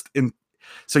it just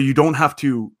so you don't have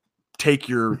to take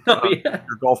your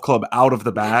golf club out of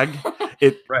the bag.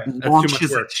 It Right. That's too much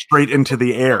launches work. it straight into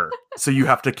the air, so you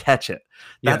have to catch it.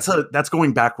 Yes. That's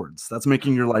going backwards. That's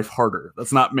making your life harder.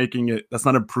 That's not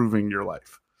improving your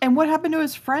life. And what happened to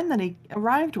his friend that he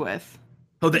arrived with?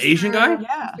 Oh, the Asian guy?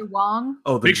 Yeah. Mr. Wong.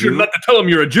 Oh, the Make sure Jew? not to tell him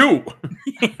you're a Jew.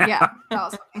 Yeah, that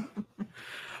was funny.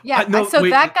 Yeah, No, so wait.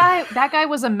 that guy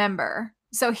was a member.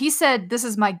 So he said, "This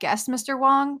is my guest, Mr.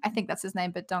 Wong." I think that's his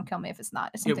name, but don't kill me if it's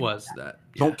not. It's It something like was that.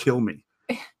 Don't kill me.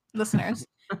 listeners.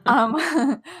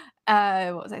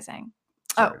 What was I saying?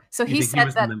 Sorry. Oh, so You he think said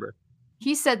was the that member?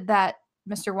 he said that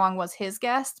Mr. Wong was his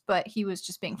guest, but he was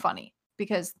just being funny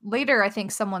because later I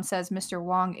think someone says Mr.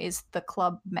 Wong is the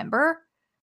club member.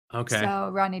 Okay. So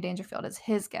Rodney Dangerfield is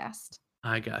his guest.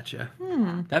 I gotcha.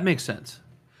 Hmm. That makes sense.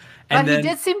 But And then, he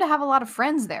did seem to have a lot of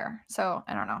friends there. So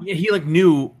I don't know. yeah, he like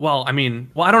knew. Well, I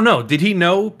mean, I don't know. Did he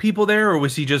know people there, or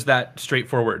was he just that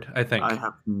straightforward? I think I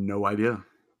have no idea.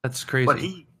 that's crazy. But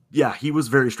he was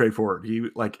very straightforward.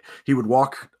 He would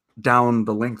walk down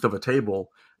the length of a table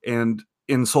and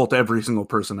insult every single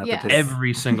person at Yes. the table.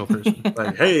 Every single person.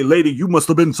 Like, hey, lady, you must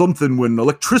have been something when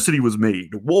electricity was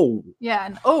made. Whoa. Yeah,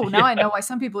 and now I know why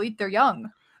some people eat their young.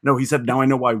 No, he said, now I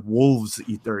know why wolves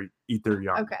eat their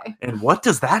young. Okay. And what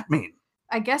does that mean?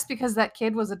 I guess because that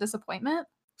kid was a disappointment.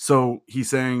 So he's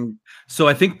saying So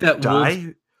I think that wolves,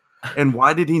 die? And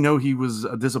why did he know he was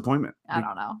a disappointment? I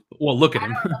don't know. well, look at I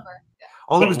him. don't remember.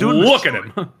 All he was doing Look was at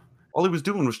chewing. him. All he was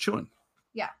doing was chewing.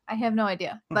 Yeah, I have no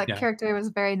idea. That Yeah. character was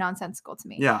very nonsensical to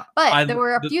me. Yeah. But there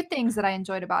were a few things that I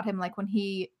enjoyed about him, like when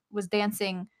he was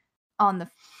dancing on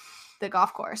the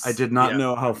golf course. I did not Yeah.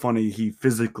 know how funny he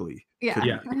physically. Yeah.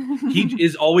 Yeah. He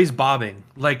is always bobbing.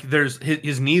 Like there's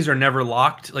his knees are never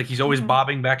locked. Like he's always Mhm.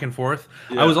 bobbing back and forth.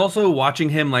 Yeah. I was also watching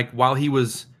him like while he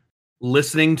was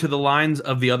listening to the lines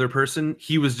of the other person,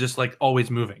 he was just like always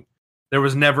moving. He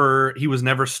was never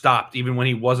stopped, even when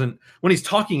he's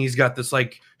talking, he's got this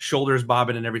like shoulders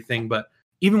bobbing and everything. But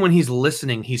even when he's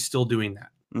listening, he's still doing that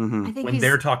Mhm. I think when he's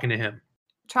they're talking to him.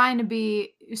 trying to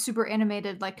be super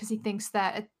animated, like because he thinks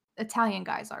that Italian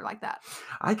guys are like that.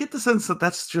 I get the sense that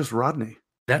that's just Rodney.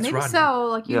 That's Maybe Rodney. so.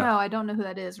 Like Yeah. I don't know who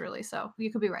that is really. So you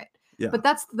could be right. Yeah. But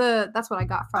that's what I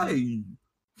got Hey.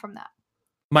 from that.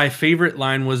 My favorite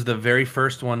line was the very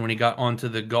first one when he got onto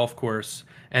the golf course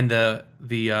and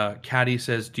the caddy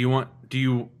says, "Do you want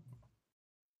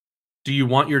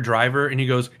your driver?" And he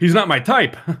goes, "He's not my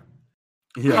type."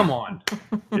 Yeah. Come on.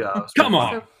 Yeah. Come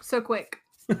on. So quick.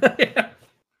 Yeah.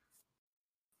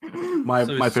 My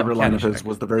So my it's some favorite line of his Caddyshack.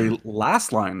 was the very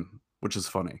last line, which is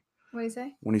funny. What do you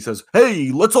say? When he says,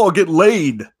 "Hey, let's all get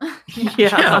laid."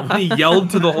 Yeah, when he yelled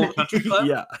to the whole country club.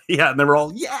 yeah, and they were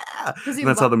all, yeah. 'Cause he And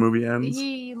that's how lo- the movie ends.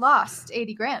 He lost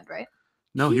 80 grand, right?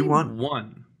 No, he won.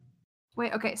 Won.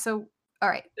 Wait, okay, so all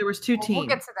right. There was two teams. We'll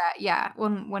get to that. Yeah,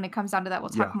 when it comes down to that, we'll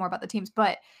talk Yeah. more about the teams.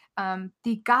 But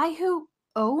the guy who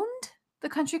owned the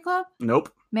country club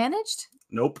Nope. managed.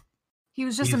 Nope. He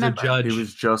was just He's a member judge.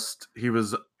 He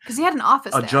was because he had an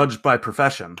office. a there. judge by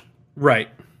profession. Right.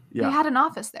 Yeah. He had an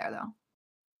office there, though.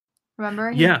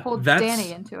 Remember? He Yeah, pulled that's-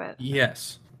 Danny into it.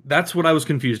 Yes. That's what I was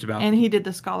confused about. And he did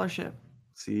the scholarship.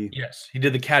 See. Yes, he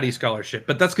did the caddy scholarship,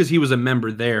 but that's because he was a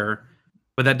member there.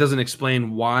 But that doesn't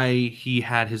explain why he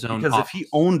had his own. Because if he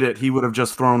owned it, he would have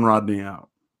just thrown Rodney out.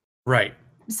 right,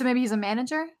 So maybe he's a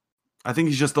manager. I think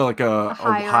he's just like a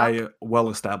higher high,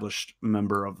 well-established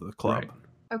member of the club. Right.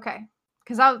 Okay,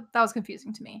 because that was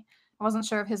confusing to me. I wasn't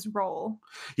sure of his role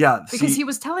Yeah, because see, he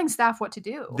was telling staff what to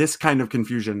do. this kind of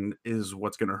confusion is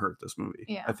what's going to hurt this movie.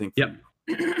 Yeah. I think. Yep.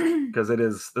 Because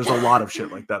there's a lot of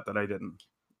shit like that I didn't.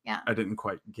 Yeah. I didn't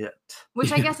quite get.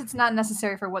 Which I guess it's not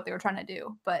necessary for what they were trying to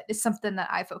do, but it's something that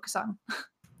I focus on. right.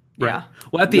 Yeah.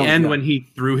 Well, at the No, end yeah. when he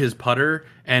threw his putter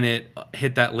and it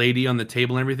hit that lady on the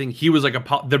table and everything, he was like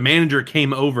the manager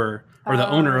came over, or the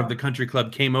owner of Oh. the country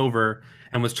club came over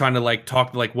and was trying to like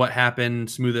talk like what happened,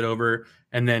 smooth it over,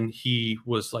 and then he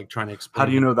was like trying to explain. How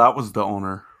do you know that was the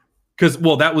owner? Because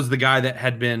that was the guy that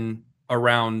had been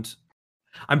around.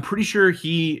 I'm pretty sure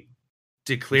he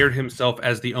declared himself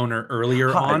as the owner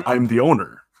earlier Hi, on. I'm the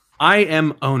owner. I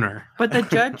am owner. But the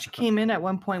judge came in at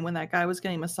one point when that guy was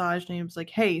getting massaged and he was like,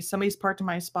 "Hey, somebody's parked in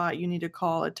my spot. You need to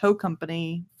call a tow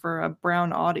company for a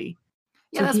brown Audi."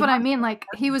 Yeah, So that's he what I had- mean. Like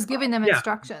he was giving them Yeah.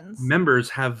 instructions. Members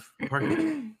have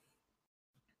parking.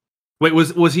 Wait,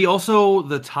 was he also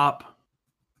the top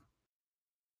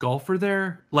golfer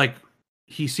there? Like,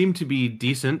 he seemed to be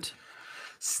decent,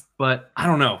 but I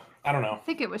don't know. I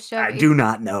think it was Chevy. I do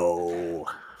not know.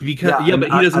 Because and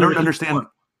but he doesn't. I don't really- understand.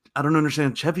 I don't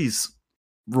understand Chevy's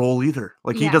role either.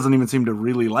 Like he Yeah. doesn't even seem to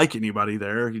really like anybody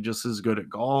there. He just is good at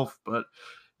golf, but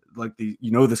like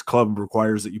this club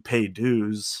requires that you pay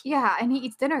dues. Yeah, and he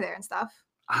eats dinner there and stuff.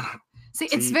 I don't, See,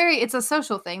 See- it's a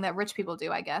social thing that rich people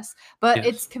do, I guess. But Yes.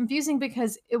 it's confusing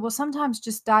because it will sometimes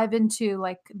just dive into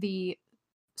like the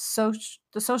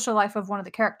social life of one of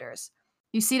the characters.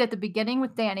 You see it at the beginning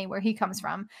with Danny, where he comes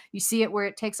from. You see it where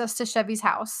it takes us to Chevy's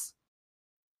house.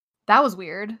 That was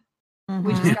weird. We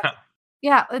Mhm. just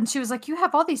yeah, and she was like, "You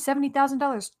have all these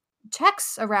 $70,000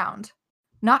 checks around,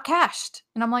 not cashed,"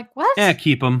 and I'm like, "What?" Yeah,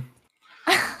 keep him.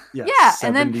 yeah, Yeah,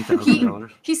 and then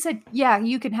 $70,000. he said, "Yeah,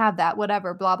 you can have that,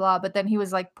 whatever, blah blah." But then he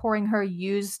was like pouring her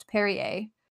used Perrier.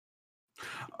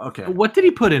 Okay, What did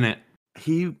he put in it?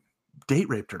 he date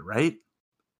raped her, right?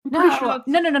 No, pretty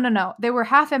sure no. They were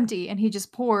half empty, and he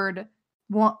just poured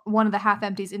one of the half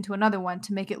empties into another one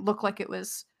to make it look like it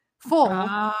was full.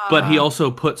 But he Ah.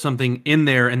 also put something in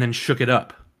there and then shook it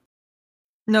up.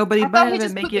 No, but he I thought might have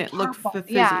just been put making the it look cap on-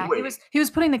 fizzy. Yeah, Wait. he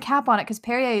was putting the cap on it because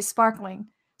Perrier is sparkling.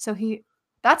 So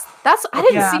that's I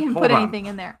didn't Yeah, see him hold put on. anything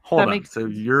in there. Hold That on. makes So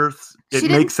sense. it She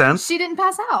makes didn't- sense. She didn't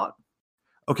pass out.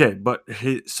 Okay, but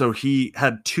so he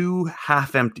had two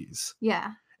half empties,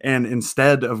 Yeah, and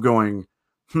instead of going,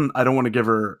 I don't want to give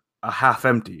her a half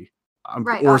empty,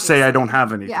 right. or say I obviously. don't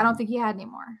have anything. Yeah, I don't think he had any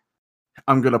more.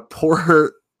 I'm gonna pour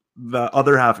her the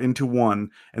other half into one,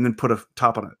 and then put a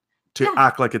top on it to Yeah.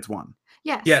 act like it's one.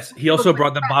 Yes, he also But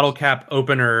brought the fresh. bottle cap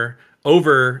opener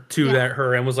over to Yeah.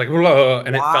 her and was like, "Whoa,"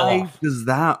 and it fell Why off. does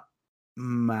that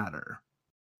matter?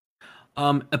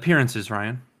 Appearances,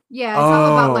 Ryan. Yeah, it's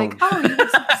all about Oh. like, oh, you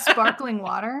want some sparkling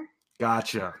water?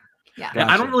 Gotcha. Yeah.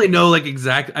 Yeah, I don't really know, like,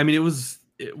 exact. I mean, it was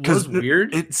Because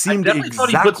weird. It seemed definitely thought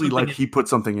he put exactly something like in- he put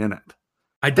something in it.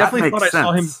 I definitely makes thought I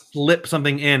saw him sense. slip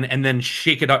something in and then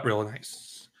shake it up real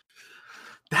nice.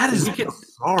 That is We can-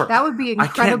 bizarre. That would be I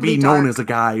incredibly can't be known dark. as a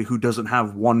guy who doesn't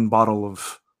have one bottle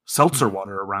of seltzer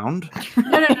water around.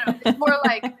 No. It's more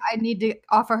like I need to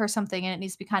offer her something and it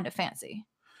needs to be kind of fancy.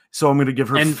 So I'm going to give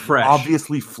her And fresh.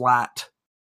 obviously flat.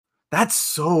 That's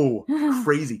so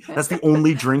crazy. That's the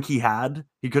only drink he had.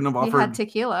 He couldn't have He offered. had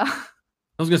tequila.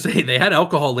 I was gonna say they had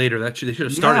alcohol later. They should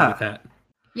have started Yeah. with that.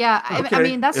 Yeah, I Okay,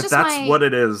 mean that's if just that's my what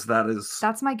it is. That is.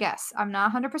 that's my guess. I'm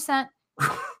not 100%,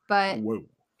 but Whoa.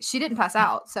 she didn't pass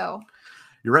out, so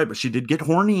You're right, but she did get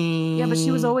horny. yeah. But she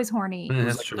was always horny. Yeah, It was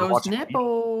that's like true. you're Those watching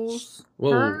nipples.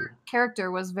 Whoa, Her character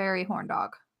was very horn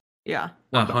dog. Yeah.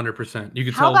 100%. You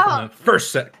could How tell from about-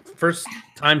 the first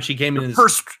time she came in. The His,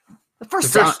 first, The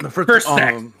first The sec. first- the first, first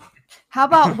sex. How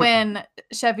about when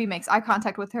Chevy makes eye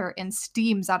contact with her and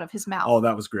steams out of his mouth? Oh,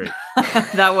 that was great.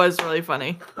 That was really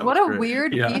funny. That What was a great.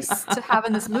 weird Yeah. piece to have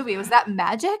in this movie. Was that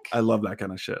magic? I love that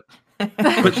kind of shit. but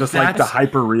It's just like the that's-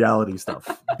 hyper reality stuff.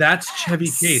 That's Chevy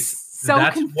Chase. So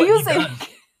That's what he confusing. does.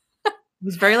 It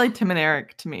was very like Tim and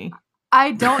Eric to me.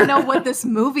 I don't know what this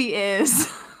movie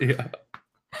is. Yeah.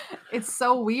 It's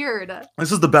so weird.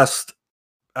 This is the best.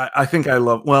 I think I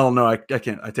love. Well, no, I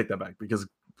can't. I take that back because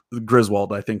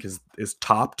Griswold I think is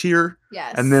top tier,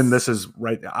 Yes. and then this is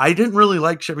right. I didn't really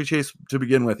like Chevy Chase to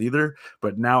begin with either,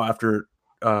 but now after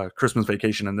Christmas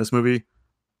Vacation and this movie,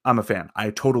 I'm a fan. I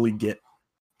totally get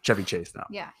Chevy Chase now.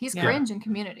 Yeah, he's Yeah. cringe in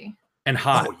Community. And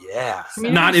hot. Oh yeah,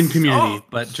 Not in Community Community, sucks.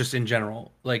 but just in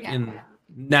general. Like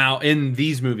Yeah. in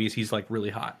these movies, he's like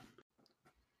really hot.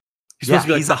 He's Yeah, supposed to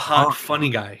be like he's the a hot, hot- funny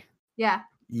guy. Yeah.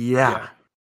 yeah.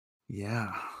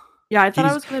 Yeah, I thought I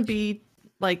He's- was gonna be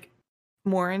like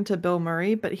more into Bill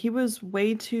Murray, but he was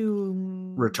way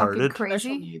too Retarded. Crazy.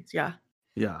 special needs. Yeah.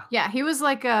 Yeah. Yeah, he was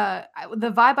like the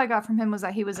vibe I got from him was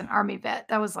that he was an army vet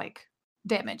that was like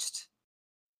damaged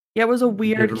Yeah, it was a Give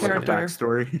weird him, like, a character.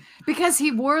 backstory. because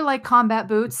he wore like combat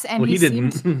boots and Well, he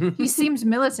seemed didn't. he seemed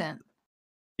militant.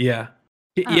 Yeah.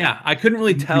 Oh. Yeah, I couldn't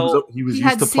really tell He was He used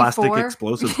had to plastic C4.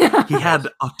 explosives. Yeah. He had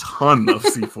a ton of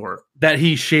C4. that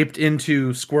he shaped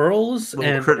into squirrels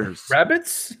Little and critters.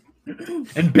 rabbits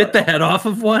and bit the head off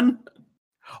of one.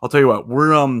 I'll tell you what.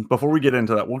 We're before we get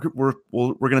into that,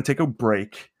 we're gonna take a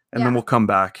break and then Yeah. we'll come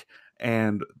back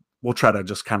and we'll try to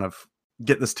just kind of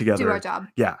get this together. Do our job.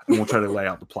 Yeah, and we'll try to lay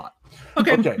out the plot.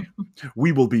 Okay. Okay.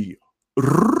 We will be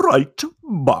right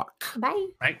back. Bye.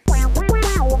 Right.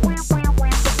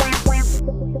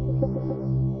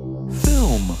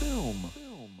 Film.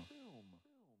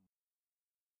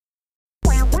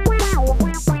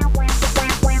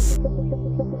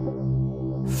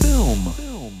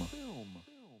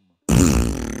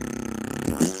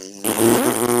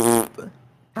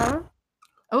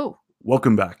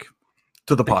 welcome back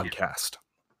to the Thank you. podcast.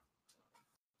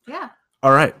 Yeah.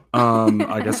 All right.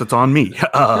 I guess it's on me.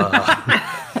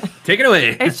 Take it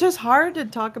away. It's just hard to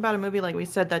talk about a movie like we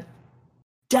said that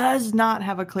does not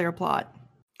have a clear plot.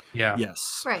 Yeah.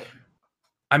 Yes. Right.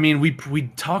 I mean, we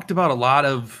talked about a lot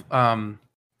of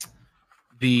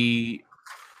the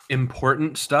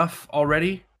important stuff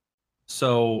already.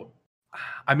 So,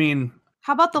 I mean,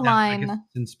 How about the I guess line?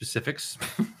 in specifics.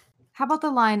 How about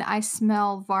the line? I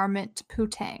smell varmint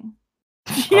putang.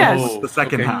 Yes. Oh, The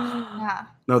second okay. half. Yeah.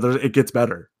 No, it gets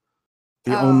better.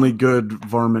 The Oh. only good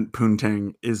varmint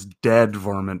poontang is dead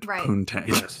varmint Right. poontang.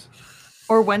 Yes.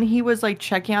 Or when he was like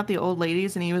checking out the old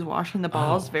ladies and he was washing the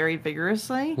balls very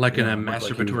vigorously. Like in Yeah, a it looked like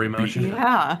he was masturbatory motion. beating.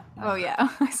 Yeah. Oh yeah.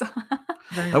 I saw.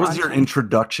 Very That was your haunting.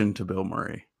 introduction to Bill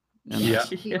Murray. Yeah.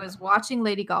 He was watching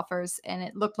lady golfers, and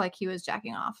it looked like he was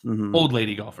jacking off, Mhm. Old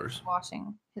lady golfers.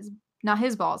 washing not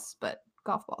his balls, but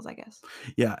golf balls, I guess.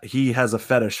 Yeah, he has a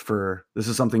fetish for. This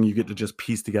is something you get to just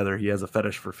piece together. He has a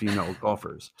fetish for female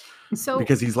golfers So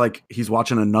because he's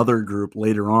watching another group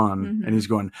later on, Mhm. and he's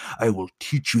going, "I will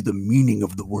teach you the meaning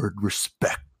of the word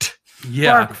respect.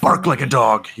 Yeah. Bark like a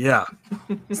dog." Yeah.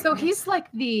 so he's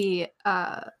like the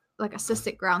like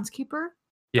assistant groundskeeper.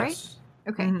 Yes.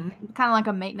 Okay. Mhm. Kind of like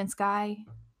a maintenance guy.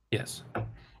 Yes.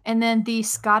 And then the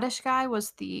Scottish guy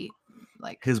was the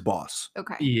like His boss.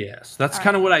 okay. Yes. That's All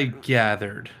kind of what I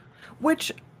gathered.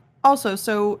 Which also,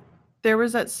 so there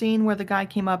was that scene where the guy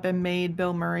came up and made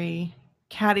Bill Murray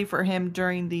caddy for him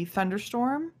during the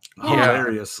thunderstorm. Yeah.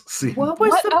 Hilarious scene. What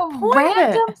was What the a point of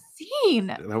random it? scene.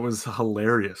 That was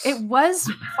hilarious. It was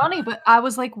funny, but I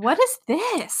was like, what is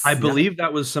this? I believe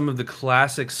that was some of the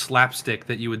classic slapstick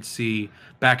that you would see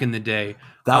back in the day.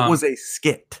 That was a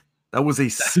skit. That was a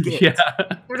skit. Yeah.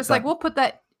 They're just like, we'll put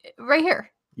that right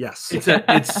here. Yes.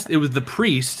 It was the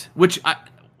priest, which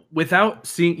without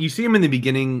seeing, you see him in the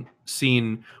beginning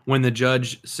scene when the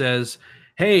judge says,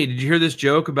 "Hey, did you hear this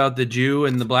joke about the Jew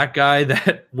and the black guy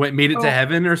that made it Oh. to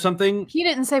heaven or something?" He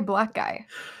didn't say black guy.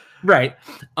 Right.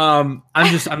 I'm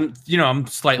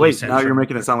slightly Wait, now censoring. you're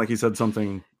making it sound like he said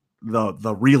something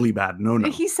the really bad. No.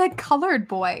 He said colored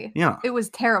boy. Yeah. It was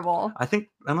terrible. I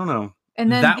don't know.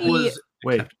 And then that was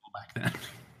Wait. acceptable back then.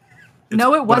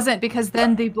 no, it what- wasn't, because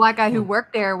then the black guy who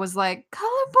worked there was like, color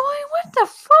boy, what the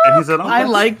And he fuck? said, "Oh, I that's-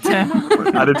 liked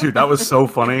him. attitude. That was so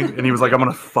funny." And he was like, "I'm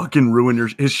gonna fucking ruin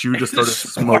his shoe." Just started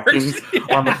smoking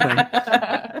on the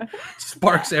thing.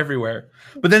 Sparks everywhere.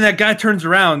 But then that guy turns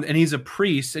around and he's a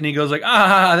priest and he goes like,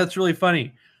 "Ah, that's really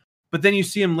funny." But then you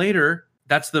see him later.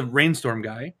 That's the rainstorm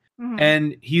guy. Mhm.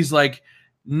 And he's like,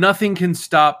 "Nothing can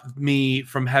stop me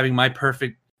from having my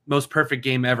most perfect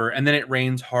game ever." And then it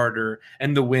rains harder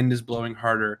and the wind is blowing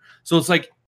harder. So it's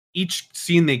like each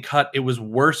scene they cut, it was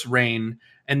worse rain.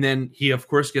 And then he, of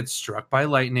course, gets struck by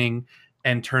lightning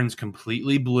and turns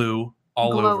completely blue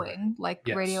all over. glowing, like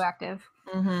Yes. radioactive.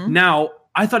 Mhm. Now,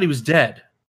 I thought he was dead.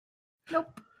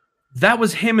 Nope. That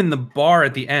was him in the bar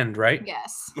at the end, right?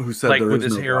 Yes. Who said Like there with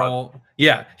is his no hair God? all.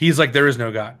 Yeah, he's like, there is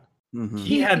no God. Mhm.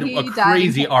 He had He a died and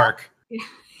crazy came arc.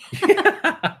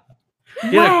 back.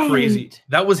 He had a crazy. Right.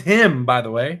 That was him, by the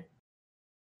way.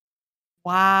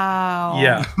 Wow.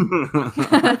 Yeah.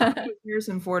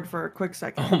 Harrison Ford for a quick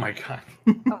second. Oh my god.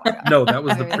 Oh my God. No, that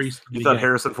was the Hilarious. priest. You thought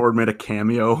Harrison Ford made a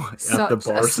cameo at the Such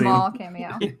bar a scene? small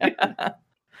cameo.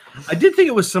 I did think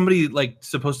it was somebody like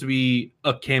supposed to be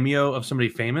a cameo of somebody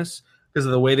famous because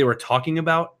of the way they were talking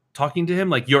to him,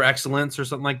 like "Your Excellence" or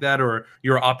something like that, or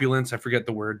 "Your Opulence." I forget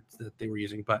the word that they were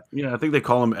using, but Yeah, I think they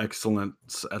call him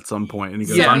excellence at some point, and he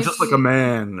goes, Yeah. "I'm just like a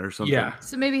man" or something. yeah,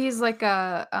 So maybe he's like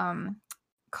a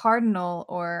cardinal,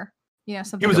 or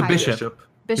something. he was a high- bishop. Bishop.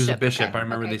 He was a Bishop. bishop. Okay. I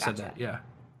remember Okay, they said gotcha. that. Yeah.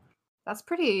 That's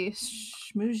pretty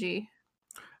schmoozhy.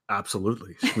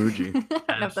 Absolutely, Schmoojie. I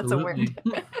don't know if that's a word.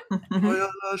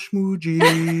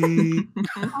 Schmoojie.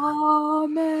 Oh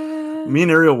man. Me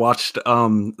and Ariel watched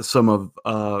some of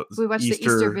We watched the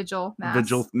Easter Vigil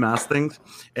Mass things,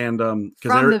 and from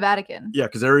the Vatican.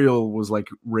 because Ariel was like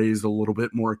raised a little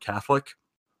bit more Catholic,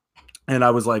 and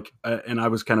I was like, and I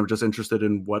was kind of just interested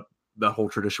in what the whole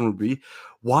tradition would be.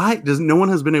 Why does no one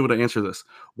has been able to answer this?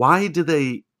 Why do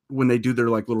they, when they do their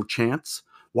like little chants,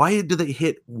 why do they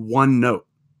hit one note?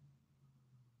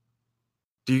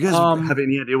 Do you guys have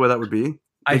any idea what that would be?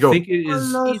 I go, think it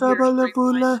is. I think It's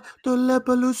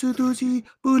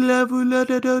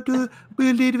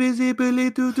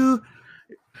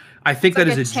that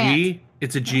like is a a G.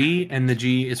 It's a G, and the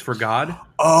G is for God.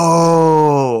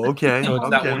 Oh, okay. So it's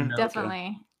that okay. one note.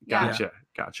 Definitely. Yeah.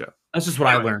 Gotcha. That's just what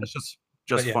I learned. It's just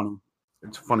But yeah. funny.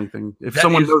 It's a funny thing. If That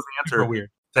someone is knows the Super answer, weird.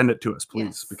 send it to us, please,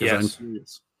 Yes. because I'm Yes.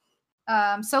 curious.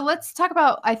 So let's talk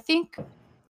about, I think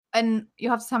and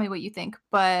you'll have to tell me what you think,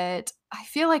 but I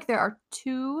feel like there are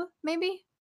two, maybe,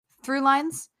 through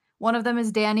lines. One of them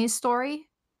is Danny's story,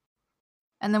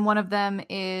 and then one of them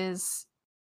is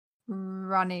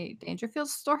Ronnie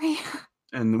Dangerfield's story.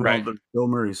 And Right. the Bill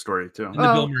Murray story too. And the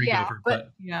Bill Murray gopher,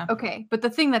 but Yeah. okay, but the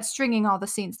thing that's stringing all the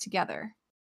scenes together,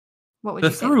 what would the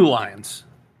you say? through lines,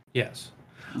 yes.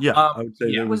 Yeah, I would say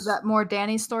yeah. there Was that more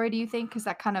Danny's story, do you think? Because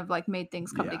that kind of like made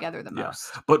things come Yeah, together the yeah.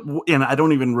 most. But and I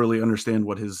don't even really understand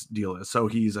what his deal is. So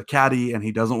he's a caddy and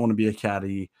he doesn't want to be a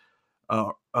caddy.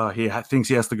 He thinks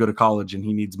he has to go to college and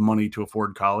he needs money to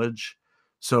afford college.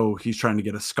 So he's trying to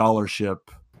get a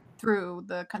scholarship Through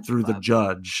the country through the club.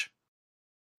 judge.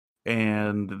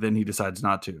 And then he decides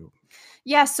not to.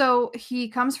 Yeah, so he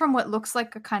comes from what looks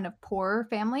like a kind of poor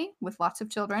family with lots of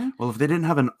children. Well, if they didn't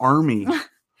have an army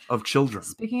of children.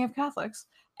 Speaking of Catholics.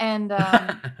 And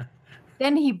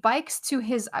then he bikes to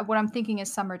his, what I'm thinking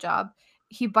is summer job.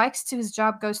 He bikes to his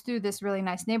job, goes through this really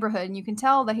nice neighborhood, and you can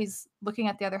tell that he's looking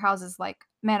at the other houses like,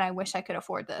 man, I wish I could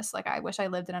afford this. Like, I wish I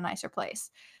lived in a nicer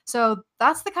place. So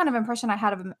that's the kind of impression I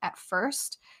had of him at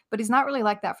first, but he's not really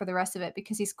like that for the rest of it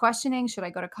because he's questioning, should I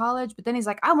go to college? But then he's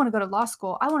like, I want to go to law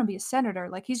school. I want to be a senator.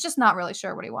 Like, he's just not really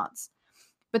sure what he wants.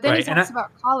 But then he Right, and talks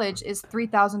about college is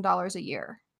 $3,000 a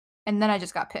year. And then I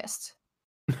just got pissed.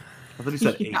 I thought he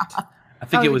said 8. I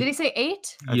think it was. Did he say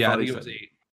 8? Yeah, I thought he think it was said 8.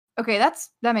 Okay,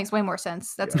 that makes way more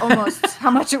sense. That's almost how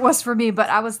much it was for me. But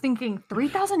I was thinking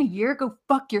 $3,000 a year. Go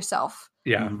fuck yourself.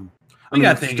 Yeah, Mhm. I mean,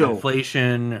 it's think still,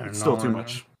 inflation. it's and still all too that.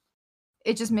 much.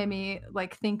 It just made me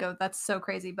like think of that's so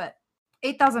crazy. But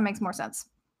 8,000 makes more sense.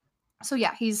 So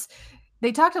yeah,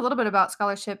 they talked a little bit about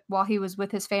scholarship while he was with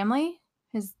his family.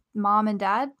 His mom and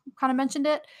dad kind of mentioned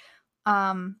it.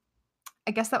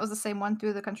 I guess that was the same one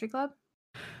through the country club.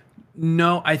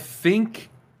 No, I think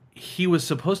he was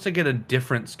supposed to get a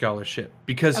different scholarship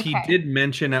because he Okay. did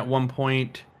mention at one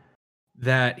point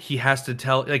that he has to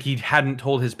tell, like, he hadn't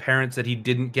told his parents that he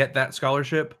didn't get that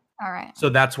scholarship. All right. So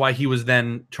that's why he was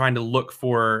then trying to look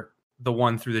for the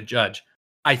one through the judge.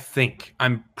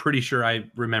 I'm pretty sure I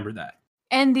remember that.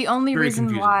 And the only Very reason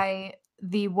confusing. why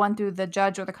the one through the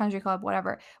judge or the country club,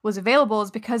 whatever, was available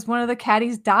is because one of the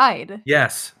caddies died.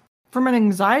 Yes. From an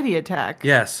anxiety attack.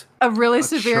 Yes. A really Like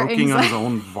severe choking on his anxiety.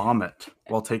 own vomit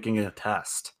while taking a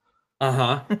test.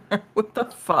 Uh-huh. What the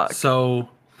fuck? So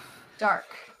Dark.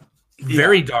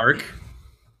 very dark.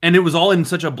 And it was all in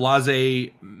such a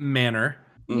blasé manner.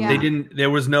 Yeah. There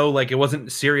was no, like, it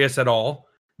wasn't serious at all.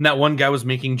 And that one guy was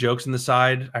making jokes on the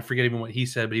side. I forget even what he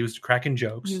said, but he was cracking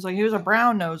jokes. He was like, he was a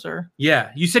brown noser.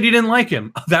 Yeah. You said you didn't like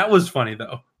him. That was funny,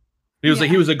 though. He was like,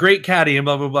 Yeah. he was a great caddy and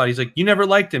blah, blah, blah. He's like, you never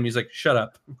liked him. He's like, shut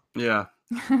up. Yeah.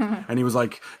 And he was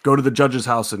like, go to the judge's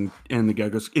house and the guy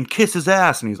goes, and kiss his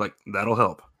ass. And he's like, that'll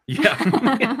help.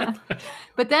 Yeah.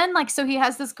 But then, like, so he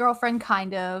has this girlfriend,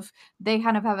 kind of. They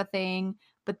kind of have a thing.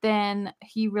 But then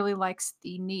he really likes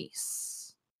the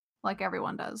niece, like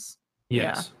everyone does.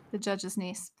 Yes. The judge's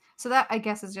niece. So that, I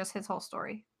guess, is just his whole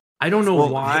story. I don't know Well,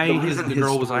 why the reason the his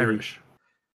girl was story- Irish.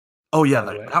 Oh, yeah.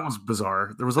 By the way. That was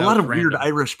bizarre. There was a That lot was of weird random.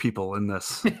 Irish people in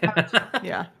this.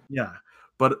 Yeah. Yeah.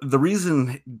 But the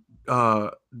reason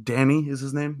Danny is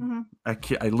his name, I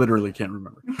literally can't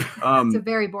remember. It's a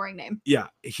very boring name. Yeah,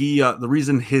 the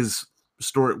reason his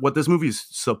story, what this movie is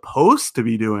supposed to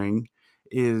be doing,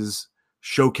 is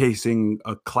showcasing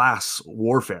a class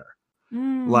warfare.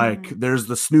 Like, there's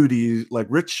the snooty, like,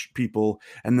 rich people,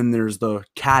 and then there's the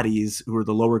caddies who are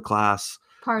the lower class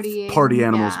Party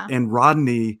animals, yeah. and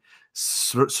Rodney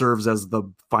serves as the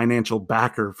financial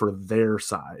backer for their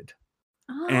side.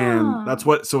 And that's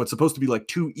what, so it's supposed to be like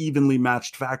two evenly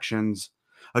matched factions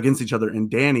against each other, and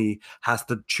Danny has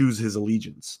to choose his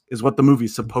allegiance, is what the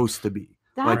movie's supposed to be.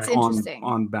 That's like interesting.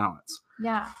 on balance.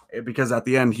 Yeah. Because at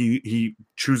the end he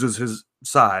chooses his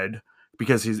side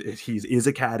because he's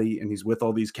a caddy and he's with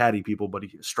all these caddy people, but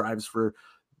he strives for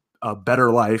a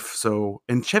better life. So,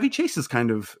 and Chevy Chase is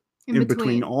kind of in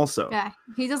between also. Yeah.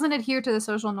 He doesn't adhere to the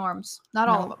social norms. Not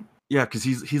all of them. Yeah, because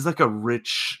he's like a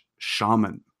rich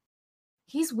shaman.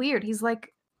 He's weird. He's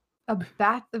like a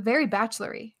very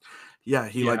bachelory. Yeah,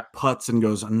 he like putts and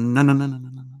goes no no no no no no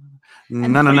no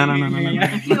no no no no no.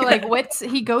 He like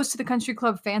he goes to the country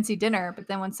club fancy dinner, but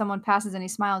then when someone passes and he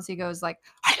smiles, he goes like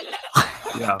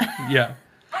Yeah. Yeah.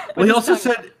 Well, he also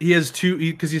said he has two,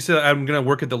 because he said, I'm going to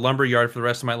work at the lumber yard for the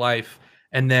rest of my life.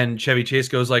 And then Chevy Chase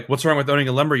goes like, what's wrong with owning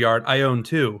a lumber yard? I own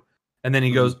two. And then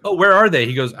he goes, oh, where are they?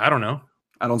 He goes, I don't know.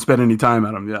 I don't spend any time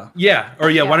at them. Yeah. Yeah.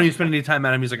 Or why don't you spend any time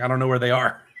at him? He's like, I don't know where they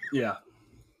are. Yeah.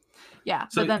 Yeah.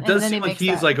 So but then, it does and then seem like makes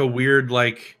he's that. like a weird,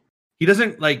 like, he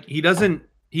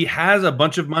has a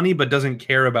bunch of money, but doesn't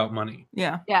care about money.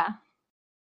 Yeah. Yeah.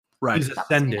 Right. He's That must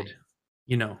be ascended. nice.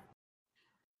 you know.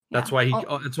 That's Yeah.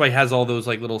 why he has all those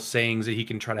like little sayings that he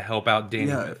can try to help out Danny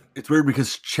Yeah, with. it's weird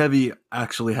because Chevy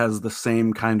actually has the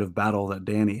same kind of battle that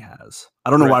Danny has. I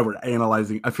don't know why we're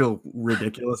analyzing. I feel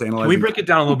ridiculous analyzing. Can we break it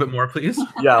down a little bit more, please?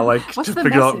 Yeah, like What's to the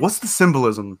figure out message? what's the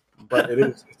symbolism. But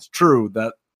it's true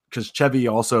that because Chevy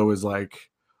also is like,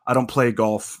 I don't play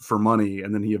golf for money,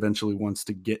 and then he eventually wants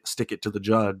to stick it to the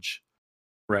judge,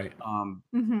 Right.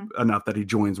 enough that he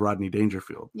joins Rodney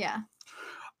Dangerfield. Yeah.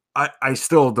 I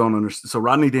still don't understand. So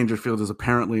Rodney Dangerfield is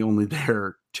apparently only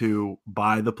there to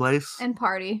buy the place. And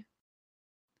party.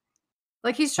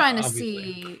 Like he's trying to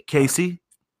Obviously. see. Casey,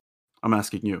 I'm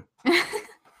asking you.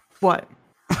 What?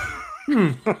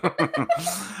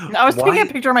 I was taking a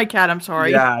picture of my cat. I'm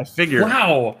sorry. Yeah, I figured.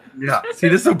 Wow. Yeah. See,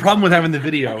 this is the problem with having the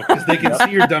video because they can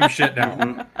see your dumb shit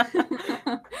now.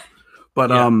 But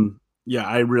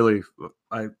yeah,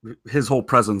 his whole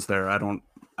presence there, I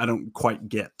don't quite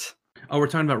get. Oh, we're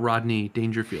talking about Rodney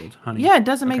Dangerfield, honey. Yeah, it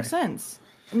doesn't make Okay. sense.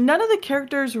 None of the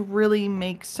characters really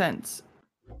make sense.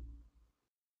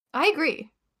 I agree.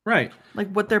 Right.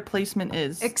 Like what their placement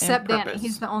is. and Except Danny. purpose.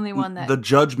 He's the only one that. The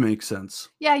judge makes sense.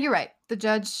 Yeah, you're right. The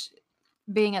judge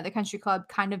being at the country club,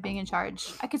 kind of being in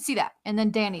charge. I could see that. And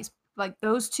then Danny's. Like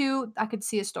those two, I could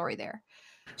see a story there.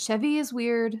 Chevy is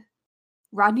weird.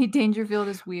 Rodney Dangerfield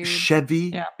is weird.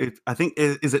 Chevy. Yeah. I think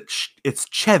it's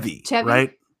Chevy, Chevy?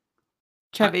 right?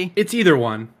 Chevy. It's either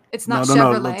one. It's not No.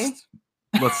 Chevrolet.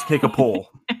 Let's take a poll.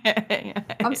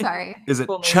 I'm sorry. Is it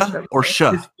Full name Ch is or Chevrolet.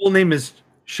 Sh? His full name is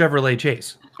Chevrolet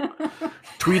Chase.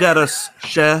 Tweet at us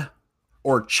She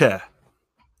or Che.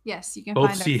 Yes, you can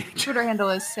Both find our CH. Twitter handle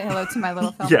is say hello to my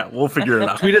little film. Yeah, we'll figure it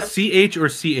out. Tweet us CH or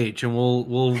CH, and we'll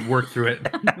work through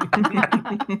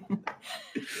it.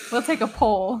 We'll take a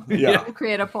poll. Yeah. We'll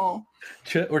create a poll.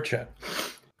 Ch or Che.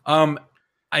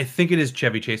 I think it is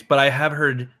Chevy Chase, but I have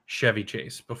heard Chevy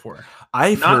Chase before.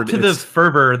 I've Not heard to the it's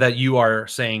fervor that you are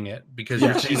saying it, because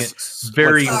you're saying it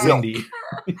very like windy.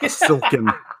 silken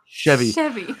Chevy.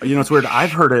 Chevy. You know, it's weird.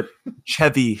 I've heard it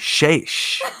Chevy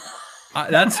Chase.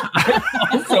 I've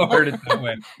also heard it that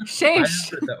way. I have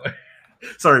Shash. heard it that way.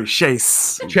 Sorry,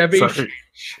 Chase. Chevy. Sorry.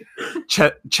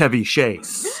 Chevy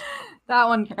Chase. That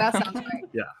sounds right.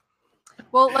 Yeah.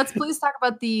 Well, let's please talk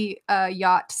about the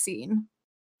yacht scene.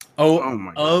 Oh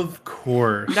my God. Of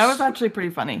course. That was actually pretty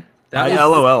funny. That I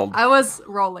was LOL'd. I was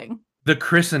rolling. the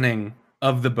christening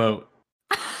of the boat.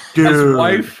 Dude. His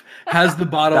wife has the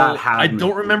bottle. That had I me.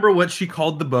 don't remember what she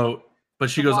called the boat, but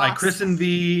she The goes, I Wasp. christened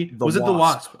the The was it the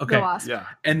Wasp. Wasp? Okay. The Wasp. Yeah.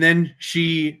 And then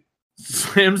she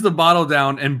slams the bottle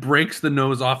down and breaks the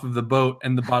nose off of the boat,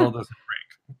 and the bottle doesn't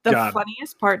break. The God.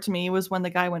 funniest part to me was when the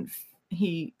guy went,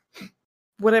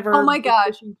 whatever Oh my the God.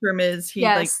 fishing term is, he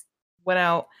like Yes. went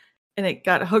out and it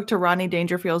got hooked to Rodney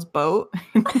Dangerfield's boat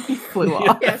and he flew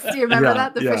off. Yes. Do you remember Yeah,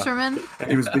 that? The yeah. fisherman? And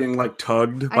he was being like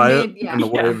tugged I by made- it, yeah. and the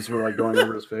Yeah. waves were like going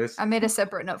over his face. I made a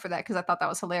separate note for that because I thought that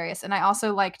was hilarious. And I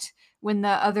also liked when the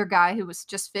other guy who was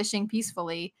just fishing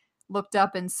peacefully looked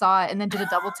up and saw it and then did a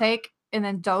double take and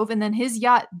then dove, and then his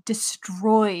yacht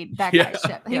destroyed that Yeah. guy's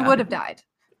ship. He Yeah. would have died.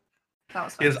 That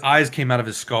was His funny. eyes came out of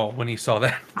his skull when he saw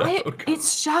that. boat.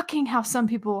 It's shocking how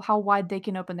how wide they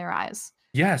can open their eyes.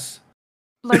 Yes.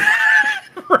 Like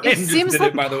Ryan just seems did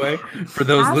like it, by the way, for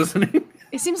those half- listening.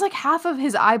 it seems like half of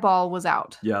his eyeball was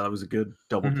out. Yeah, that was a good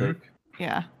double Mhm. take.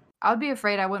 Yeah. I would be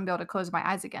afraid I wouldn't be able to close my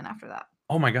eyes again after that.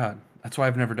 Oh my god. That's why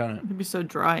I've never done it. It'd be so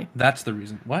dry. That's the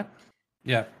reason. What?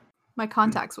 Yeah. My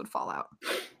contacts would fall out.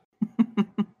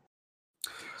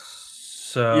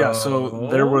 So Yeah, so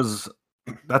there was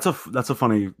that's a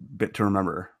funny bit to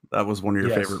remember. That was one of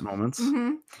your Yes. favorite moments.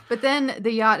 Mhm. But then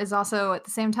the yacht is also, at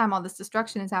the same time all this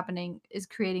destruction is happening, is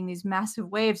creating these massive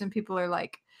waves, and people are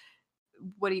like,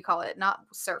 what do you call it? Not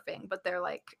surfing, but they're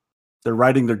like, They're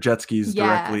riding their jet skis Yeah.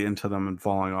 directly into them and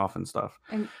falling off and stuff.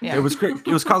 and Yeah. It was it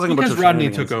was causing a bunch because of Rodney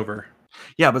shenanigans. took over.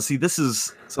 Yeah, but see, this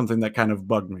is something that kind of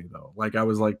bugged me though. Like I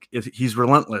was like, he's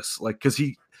relentless. Like because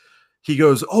he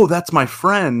goes, "Oh, that's my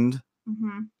friend.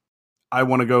 mhm. I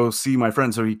want to go see my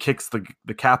friend." So he kicks the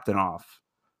captain off,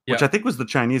 which Yeah. I think was the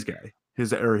Chinese guy,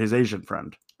 his Asian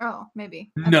friend. Oh,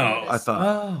 maybe. No. I thought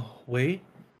Oh, wait.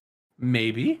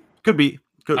 Maybe. could be.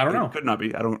 Could, I don't know. Could not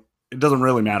be. I don't. It doesn't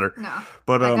really matter. No.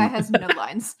 But That guy has no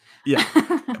lines. yeah.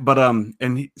 But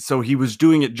and so he was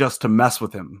doing it just to mess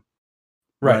with him,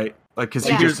 right? Like because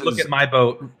Yeah. he Here's just look at my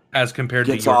boat as compared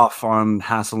gets to yours. off on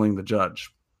hassling the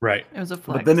judge. Right. It was a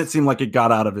flex. But then it seemed like it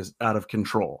got out of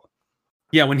control.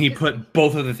 Yeah, when he put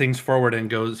both of the things forward and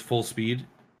goes full speed.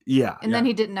 Yeah. And then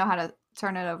he didn't know how to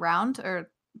turn it around or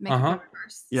make it Uh-huh. go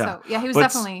reverse. Yeah. So yeah, he was But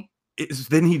it's- definitely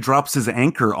then he drops his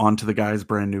anchor onto the guy's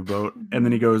brand new boat, and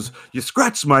then he goes, "You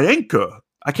scratched my anchor."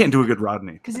 I can't do a good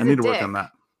Rodney. 'Cause I he's need a to work dick. on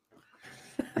that.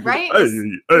 Right?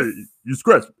 Hey, you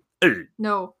scratch. Hey,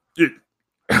 No. Yeah.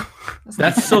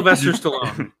 That's Sylvester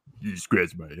Stallone. you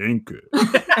scratch my ankle.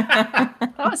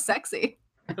 That was sexy.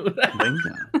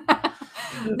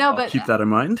 No, but Keep that in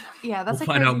mind. yeah, that's We'll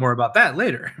a find out crazy- more about that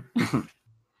later.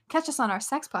 Catch us on our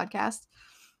sex podcast.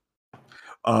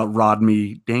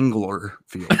 Rodney Dangler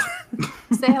Field.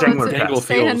 Say hello Dangler to cast.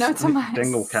 say hello to my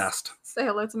Danglecast. Say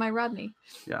hello to my Rodney.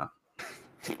 Yeah.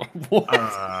 What?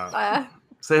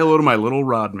 Say hello to my little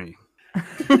Rodney.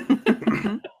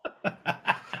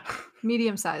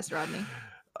 Medium-sized Rodney.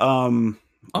 Oh,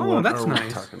 What that's are we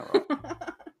nice. talking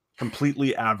about?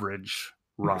 Completely average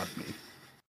Rodney.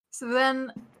 So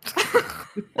then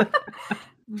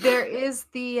there is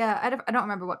the I don't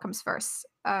remember what comes first.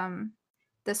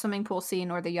 The swimming pool scene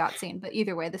or the yacht scene, but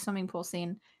either way, the swimming pool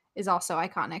scene is also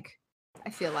iconic. I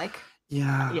feel like.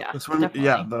 Yeah, Yeah,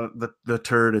 the the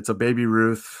turd. It's a baby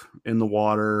Ruth in the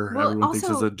water. Well, Everyone thinks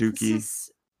it's a this dookie.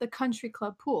 is the country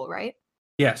club pool, right?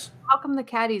 Yes. How come the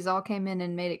caddies all came in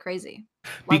and made it crazy?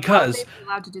 Because why are they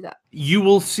allowed to do that? You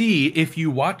will see if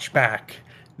you watch back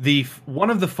one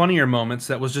of the funnier moments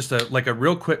that was just a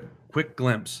real quick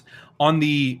glimpse on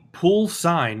the pool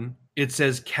sign. It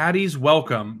says "Caddies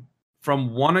welcome"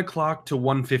 from 1 o'clock to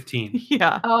 1:15.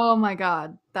 Yeah. Oh my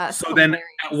god, that's So hilarious.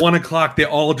 then at 1 o'clock they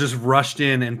all just rushed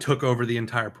in and took over the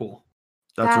entire pool.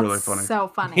 That's really funny. So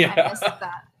funny. Yeah. I missed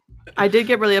that. I did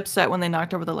get really upset when they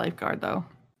knocked over the lifeguard, though.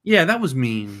 Yeah, that was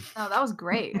mean. No, that was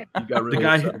great. You got really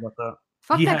guy- upset about that.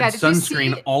 Fuck He that guy. had Did you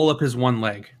sunscreen see? all up his one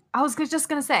leg. I was just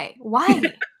gonna say, why?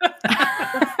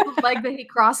 That's the leg that he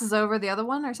crosses over the other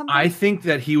one or something. I think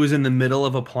that he was in the middle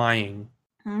of applying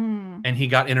Hmm. and he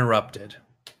got interrupted.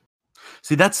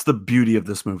 See, that's the beauty of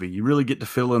this movie. You really get to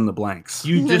fill in the blanks.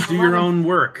 You just do your own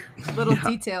work. Little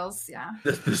details, yeah.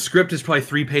 The script is probably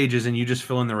 3 pages and you just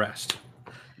fill in the rest.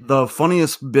 The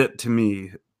funniest bit to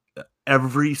me,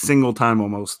 every single time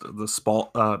almost,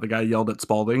 the guy yelled at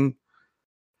Spalding,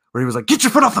 where he was like, "Get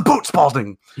your foot off the boat,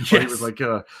 Spalding!" Yes. Or he was like,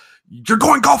 "You're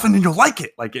going golfing and you'll like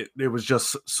it." Like it was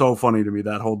just so funny to me,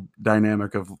 that whole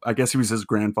dynamic of, I guess he was his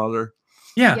grandfather,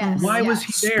 Yeah. Yes, Why was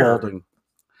yes. he there? Spalding.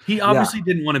 He obviously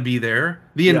didn't want to be there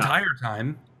the Yeah. entire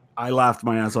time. I laughed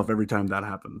my ass off every time that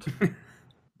happened.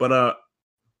 But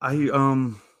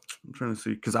I'm trying to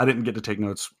see, because I didn't get to take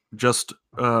notes. Just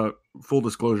full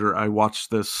disclosure, I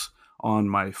watched this on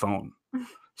my phone.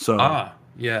 So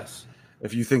Yes.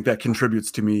 if you think that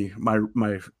contributes to me,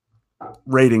 my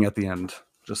rating at the end,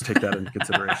 just take that into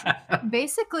consideration.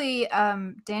 Basically,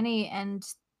 Danny and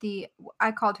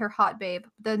I called her hot babe,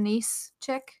 the niece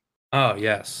chick. Oh,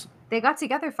 yes. They got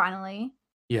together finally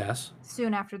Yes.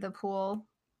 soon after the pool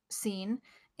scene,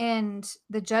 and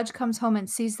the judge comes home and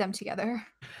sees them together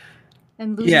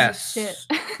and loses Yes. his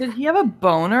shit. Did he have a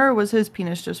boner or was his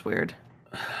penis just weird?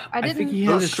 I didn't. think he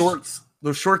had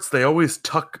Those shorts, they always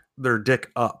tuck their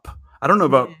dick up. I don't know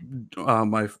about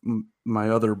my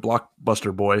other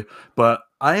Blockbuster boy, but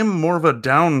I'm more of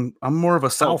a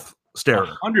south starer.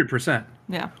 100%.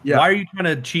 Yeah. Yeah. Why are you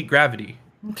trying to cheat gravity?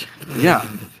 Yeah.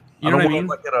 You know what I wanna, mean?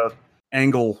 like, at a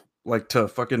angle like to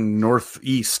fucking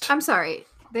northeast. I'm sorry.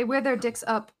 They wear their dicks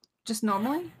up just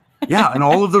normally. Yeah, and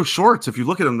all of those shorts, if you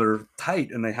look at them, they're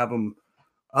tight and they have them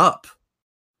up.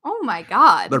 Oh my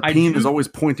god. Their I peen do- is always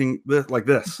pointing like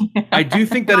this. I do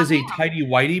think that is a tighty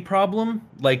whitey problem.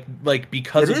 Like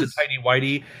because It of the is. tighty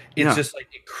whitey, it's Yeah. just like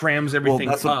it crams everything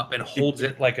that's up and holds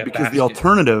it like a Because basket. the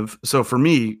alternative, so for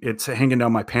me, it's hanging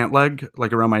down my pant leg,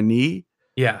 like around my knee.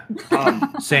 Yeah.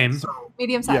 Um, Same.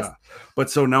 Medium size. yeah,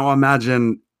 but so now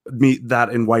imagine me that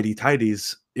in whitey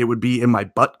tighties, it would be in my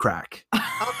butt crack.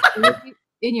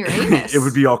 In your anus. It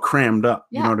would be all crammed up.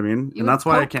 You Yeah, know what I mean? You And would that's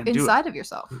why I poke can't do it. inside of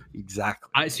yourself. Exactly.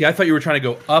 I thought you were trying to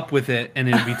go up with it and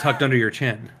it'd be tucked under your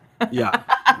chin. Yeah.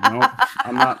 No,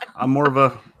 I'm not. I'm more of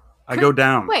a. I go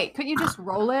down. Wait, couldn't you just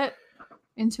roll it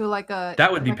into like a?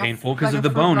 That would be like a- painful because like of a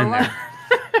the bone in fibrola?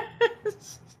 there.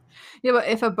 Yeah, but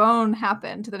if a bone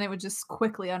happened, then it would just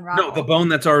quickly unravel. No, the bone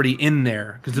that's already in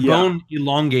there because the Yeah. bone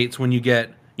elongates when you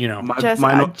get,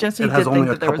 Jesse it has did only think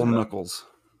a that there was couple bone. knuckles.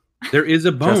 there is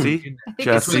a bone. Jesse? I think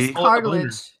Jesse? it's just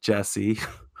cartilage. Jesse.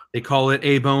 They call it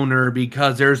a boner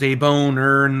because there's a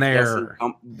boner in there.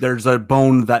 There's a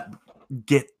bone that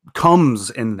comes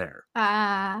in there.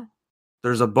 Ah,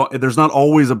 There's not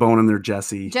always a bone in there,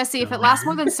 Jesse. Jesse, if it lasts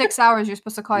more than 6 hours, you're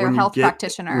supposed to call your When you health get-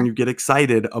 practitioner. When you get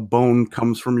excited, a bone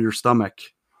comes from your stomach.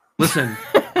 Listen,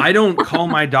 I don't call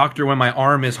my doctor when my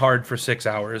arm is hard for 6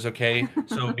 hours, okay?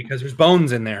 So because there's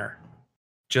bones in there,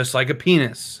 just like a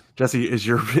penis. Jesse, is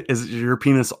your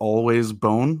penis always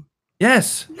bone?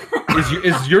 Yes.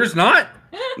 Is yours not?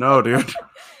 No, dude.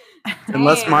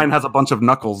 Unless Damn. mine has a bunch of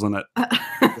knuckles in it.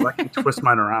 I can twist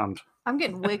mine around. I'm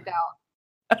getting wigged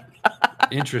out.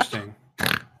 Interesting.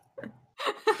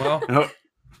 Well, Oh,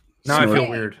 now I feel snort.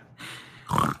 weird.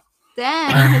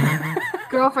 Then his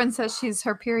girlfriend says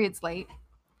her period's late.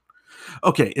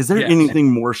 Okay, is there Yes.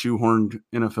 anything more shoehorned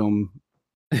in a film?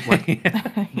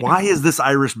 Why is this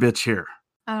Irish bitch here?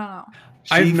 I don't know.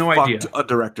 I have no fucked idea. a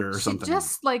director or She something.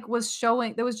 just like was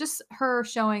showing. There was just her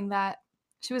showing that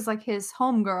she was like his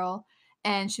homegirl,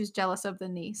 and she was jealous of the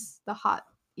niece, the hot,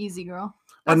 easy girl.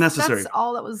 Unnecessary. That's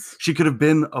all that was. She could have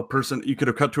been a person. You could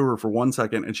have cut to her for 1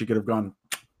 second, and she could have gone,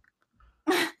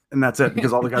 and that's it.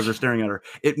 Because all the guys are staring at her.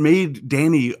 It made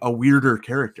Danny a weirder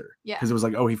character. Yeah. Because it was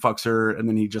like, oh, he fucks her, and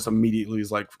then he just immediately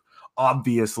is like,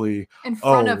 obviously, In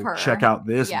front of oh, her. check out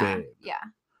this Yeah. babe. Yeah.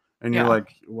 And you're Yeah. like,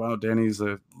 wow, Danny's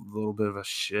a little bit of a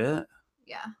shit.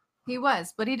 Yeah. He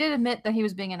was, but he did admit that he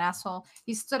was being an asshole.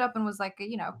 He stood up and was like,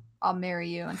 I'll marry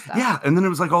you and stuff. Yeah, and then it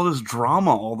was like all this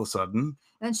drama all of a sudden.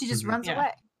 And then she just Mhm. runs Yeah.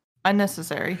 away.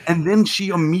 Unnecessary. And then she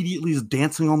immediately is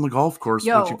dancing on the golf course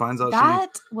when she finds out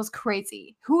that was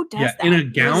crazy. Who does Yeah, that? in a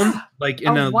With gown, like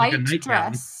in a white nightgown.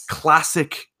 dress.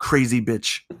 classic crazy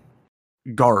bitch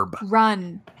garb.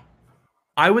 Run.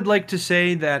 I would like to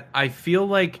say that I feel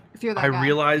like If you're that I guy.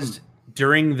 realized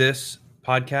during this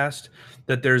podcast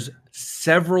that there's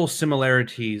several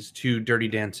similarities to Dirty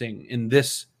Dancing in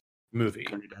this movie.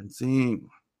 Dirty Dancing.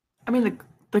 I mean,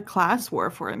 the class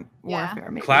warfare. Yeah.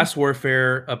 Maybe. Class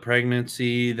warfare, a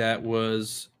pregnancy that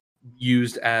was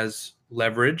used as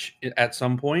leverage at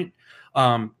some point.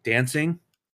 Dancing.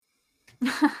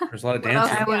 There's a lot of What else,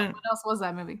 dancing. I wouldn't- what else was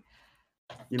that movie?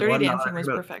 You know Dirty what? Now Dancing that I was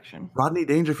think about it, perfection. Rodney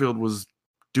Dangerfield was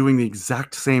doing the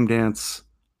exact same dance.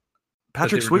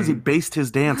 Patrick they were Swayze doing. based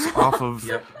his dance off of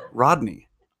Yep. Rodney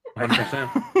 100%.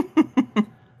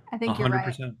 I think you're right.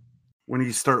 100%.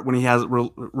 when he has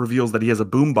reveals that he has a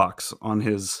boombox on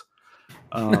his.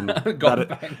 Golf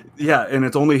bag. Yeah, and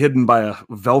it's only hidden by a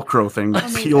Velcro thing that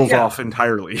Amazing. peels Yeah. off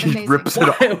entirely. He Amazing. rips it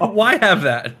Why, off. why have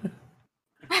that?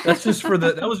 That was just for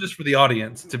the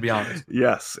audience, to be honest.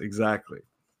 Yes, exactly.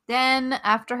 Then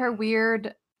after her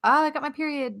weird, I got my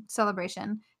period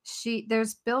celebration.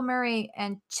 There's Bill Murray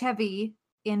and Chevy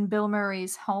in Bill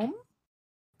Murray's home.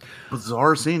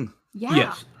 Bizarre scene. Yeah.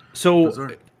 Yes. So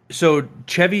Bizarre.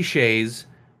 Chevy Chase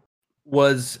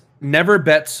was never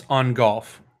bets on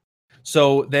golf.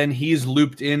 So then he's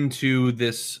looped into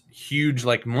this huge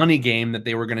like money game that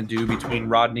they were going to do between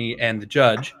Rodney and the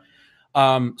judge.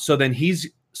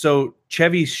 So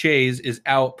Chevy Chase is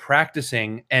out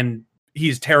practicing and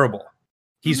he's terrible.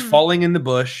 He's Mhm. falling in the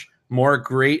bush, more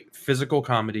great physical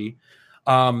comedy.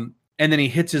 And then he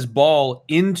hits his ball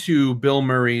into Bill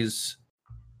Murray's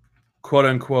quote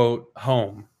unquote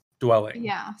home dwelling.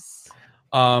 Yes.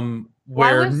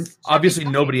 Where was Chevy obviously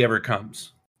sucking? nobody ever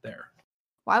comes there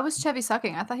Why was Chevy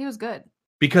sucking? I thought he was good.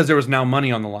 because there was now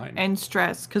money on the line. And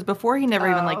stress, because before he never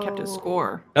even kept his Oh.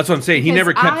 score. That's what I'm saying. He Because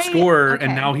never kept score, okay.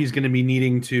 and now he's going to be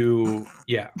needing to,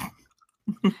 yeah.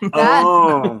 That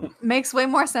Oh, makes way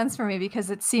more sense for me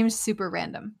because it seems super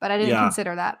random, but I didn't Yeah.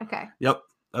 consider that. Okay. yep.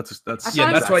 That's I Yeah, thought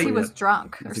that's that's why he you- was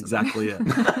drunk. Or That's something. exactly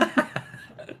it.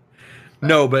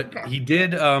 No, but Okay. he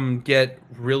did get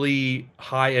really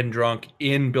high and drunk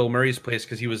in Bill Murray's place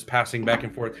because he was passing back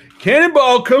and forth.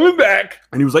 Cannonball coming back.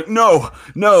 And he was like, no.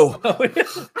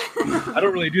 I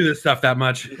don't really do this stuff that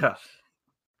much. Yeah.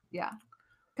 Yeah.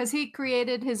 Because he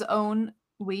created his own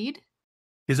weed.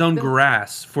 His own Bill-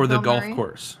 grass for the Bill golf Murray?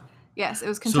 course. Yes, it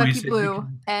was So he Kentucky said you Blue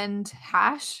can- and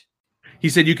hash. He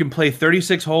said you can play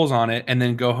 36 holes on it and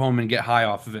then go home and get high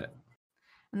off of it.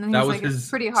 And then That he's was like, it's his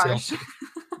pretty sales harsh.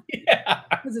 Yeah.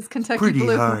 Because it's Kentucky Pretty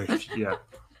Blue. harsh. Yeah.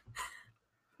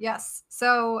 Yes.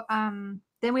 So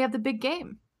then we have the big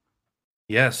game.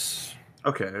 Yes.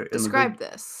 Okay. and the big- Describe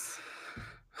this.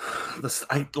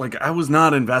 I was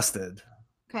not invested.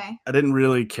 Okay. I didn't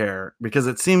really care because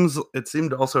it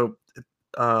seemed also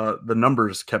the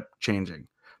numbers kept changing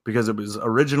because it was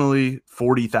originally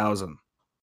 40,000.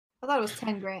 I thought it was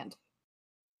 10 grand.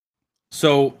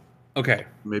 So, okay.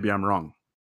 Maybe I'm wrong.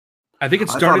 I think it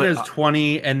I thought started it- as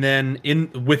 20 and then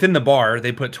within the bar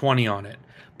they put 20 on it.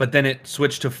 But then it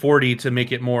switched to 40 to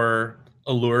make it more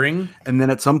alluring. And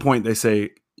then at some point they say,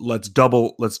 let's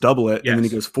double it. And then he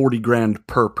Yes. goes 40 grand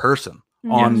per person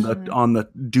on Mhm. on the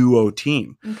duo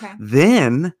team. Okay.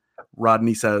 Then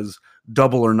Rodney says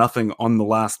double or nothing on the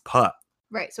last putt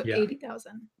Right. So Yeah.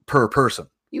 80,000. per person.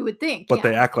 You would think. But yeah,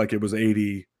 they act like it was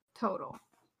 80. total.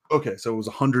 Okay, so it was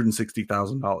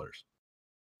 $160,000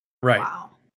 Right. Wow.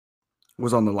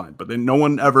 was on the line. But then no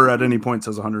one ever at any point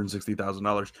says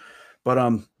 $160,000. But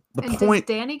the And point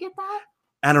does Danny get that?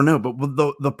 I don't know, but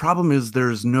the problem is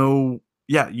there's no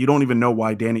you don't even know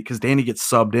why Danny, because Danny gets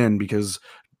subbed in because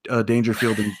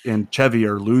Dangerfield and Chevy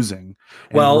are losing.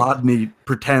 And Well- Rodney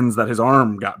pretends that his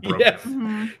arm got broken. Yes.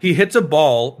 Mm-hmm. He hits a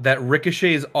ball that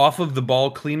ricochets off of the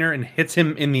ball cleaner and hits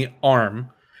him in the arm.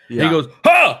 Yeah. And he goes,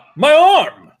 "Ha! My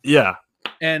arm!" Yeah.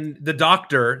 And the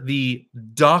doctor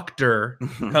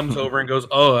comes over and goes,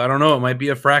 "Oh, I don't know. It might be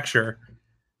a fracture."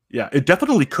 Yeah, it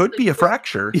definitely could be a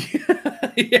fracture.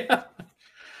 Yeah.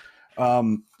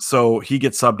 So he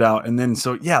gets subbed out, and then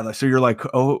so you're like,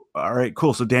 oh, all right,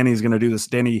 cool. So Danny's gonna do this.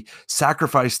 Danny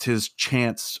sacrificed his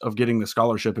chance of getting the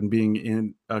scholarship and being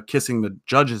in kissing the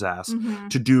judge's ass Mm-hmm.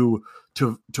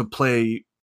 to play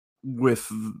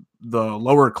with the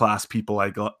lower class people,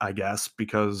 I guess,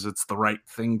 because it's the right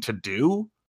thing to do.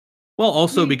 Well,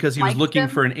 also He because he was liked looking them.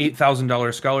 for an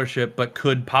 $8,000 scholarship, but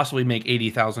could possibly make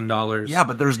 $80,000. Yeah,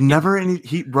 but there's never any.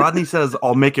 Rodney says,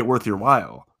 "I'll make it worth your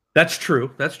while," That's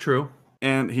true. That's true.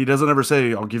 and he doesn't ever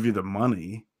say, "I'll give you the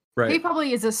money." Right. He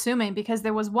probably is assuming because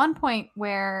there was one point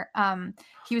where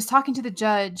he was talking to the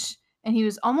judge and he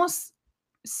was almost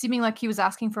seeming like he was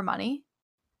asking for money.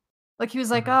 Like he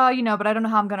was like, Mm-hmm. "Oh, but I don't know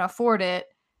how I'm going to afford it."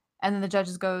 And then the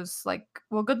judge goes like,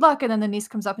 "Well, good luck." And then the niece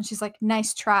comes up and she's like,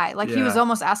 "Nice try." Like he was Yeah.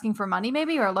 almost asking for money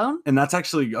maybe or a loan. And that's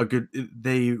actually a good.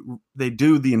 They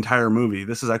do the entire movie.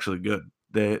 This is actually good.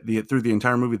 Through the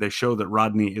entire movie, they show that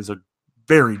Rodney is a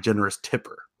very generous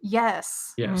tipper.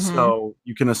 Yes. Yes. Mhm. So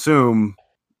you can assume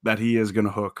that he is going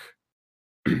to hook.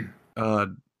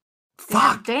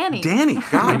 Fuck, Danny. Danny.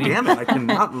 God damn it, I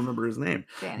cannot remember his name.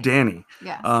 Danny.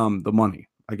 Yeah. The money,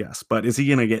 I guess. But is he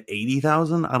going to get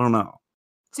 80,000? I don't know.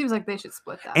 Seems like they should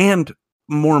split that. And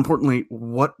more importantly,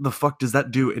 what the fuck does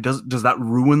that do? Does that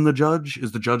ruin the judge?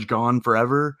 Is the judge gone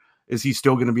forever? Is he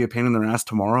still going to be a pain in their ass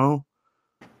tomorrow?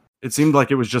 It seemed like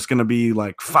it was just going to be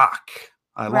like, fuck,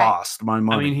 I Right. lost my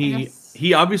money. I mean, Yes.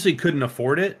 he obviously couldn't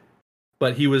afford it,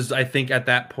 but he was, I think, at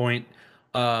that point,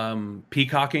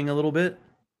 peacocking a little bit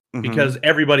Mhm. because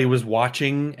everybody was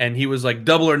watching, and he was like,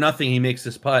 double or nothing. He makes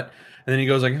this putt, and then he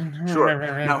goes like, Sure.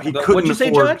 Now, he What'd couldn't you say,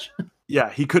 afford- Judge? Yeah,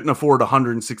 he couldn't afford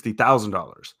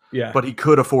 $160,000, Yeah, but he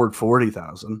could afford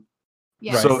 40,000.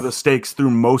 Yeah. Right. So the stakes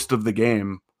through most of the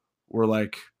game were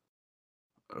like,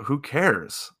 who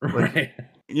cares? Like, right.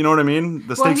 you know what I mean?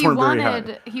 The Well, stakes weren't very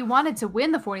high. he wanted to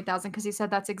win the 40,000 because he said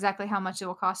that's exactly how much it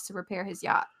will cost to repair his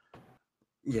yacht.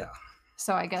 Yeah.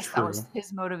 So I guess that was True.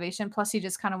 his motivation. Plus, he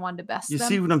just kind of wanted to best You them.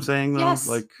 see what I'm saying, though? Yes.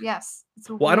 Like, yes. It's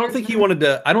a Well, I don't weird think he move. wanted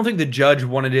to. I don't think the judge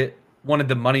wanted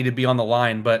the money to be on the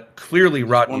line, but clearly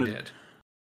Rodney wanted- did.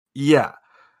 yeah,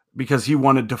 because he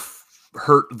wanted to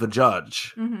hurt the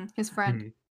judge, His friend.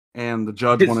 Mhm. and the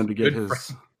judge His wanted to get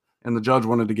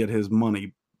good his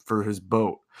money for his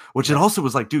boat, which it also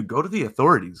was like, dude, go to the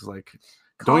authorities. Like, don't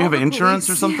you Call have the insurance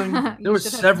or police. something? You There was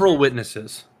should have several insurance.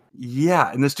 witnesses. Yeah,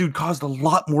 and this dude caused a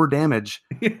lot more damage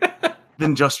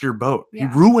than just your boat. Yeah.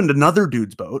 He ruined another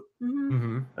dude's boat. Mhm.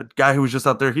 hmm A guy who was just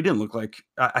out there. He didn't look like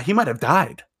he might have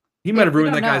died. He might have we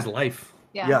ruined that don't guy's know. life.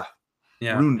 Yeah.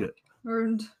 Yeah, Ruined it.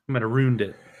 Ruined. he might have ruined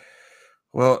it.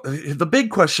 Well, the big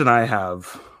question I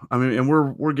have, I mean, and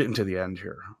we're getting to the end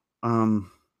here.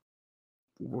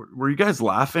 Were you guys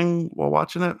laughing while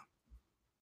watching it?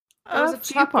 There was A a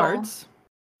few chuckle. parts.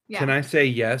 Yeah. Can I say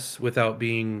yes without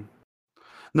being?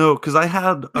 No, because I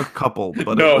had a couple,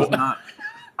 but No. it was not.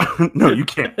 No, you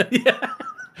can't. Yeah.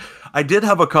 I did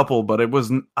have a couple, but it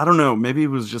wasn't. I don't know. Maybe it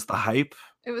was just the hype.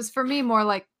 It was for me more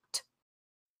like.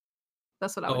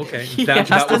 That's what I would Oh, do. okay. Yeah.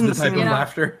 That was the Didn't type seem- of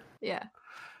laughter. Yeah.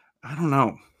 I don't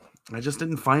know. I just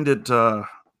didn't find it to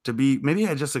be. Maybe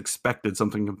I just expected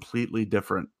something completely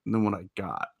different than what I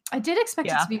got. I did expect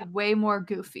it Yeah. to be way more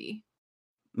goofy.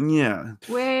 Yeah,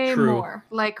 Way True. more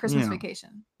like Christmas Yeah.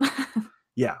 Vacation.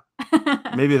 yeah.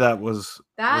 Maybe that was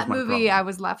That my movie, problem. I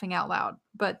was laughing out loud,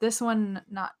 but this one,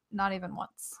 not even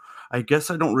once. I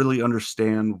guess I don't really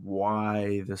understand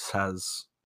why this has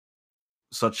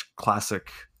such classic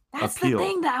That's appeal. the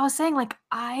thing that I was saying. Like,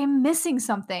 I'm missing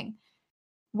something.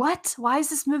 What? Why is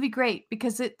this movie great?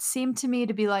 Because it seemed to me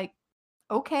to be like,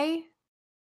 okay,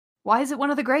 why is it one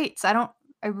of the greats? I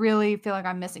really feel like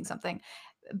I'm missing something.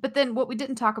 But then what we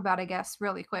didn't talk about, I guess,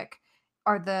 really quick,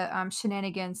 are the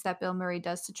shenanigans that Bill Murray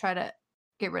does to try to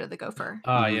get rid of the gopher.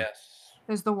 Ah, Mhm. yes.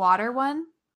 There's the water one.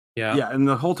 Yeah. Yeah, and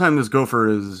the whole time this gopher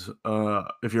is,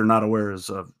 if you're not aware, is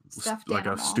Stuffed like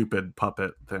animal. a stupid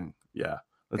puppet thing. Yeah,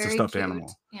 that's Very a stuffed cute.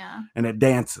 animal, Yeah. and it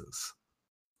dances.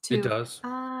 It To does.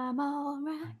 I'm all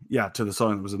right. Yeah, to the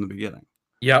song that was in the beginning.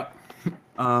 Yep.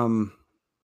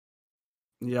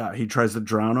 Yeah, he tries to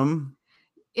drown him.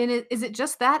 And is it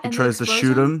just that? He and the tries to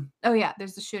shoot explosion? him. Oh yeah,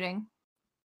 there's the shooting.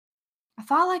 I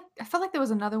felt like there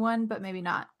was another one, but maybe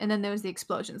not. And then there was the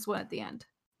explosions one at the end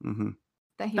Hmm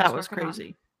that he That was working on.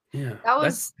 crazy. Yeah. That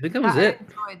was I think that was I it.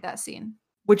 enjoyed that scene.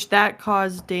 which that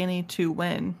caused Danny to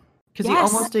win. Because he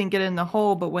almost didn't get in the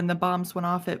hole, but when the bombs went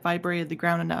off, it vibrated the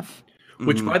ground enough.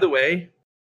 Which, by the way,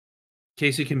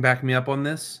 Casey can back me up on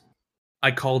this.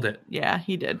 I called it. Yeah,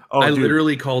 he did. I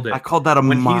literally called it. I called that a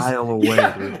mile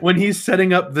away, dude. When he's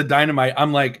setting up the dynamite,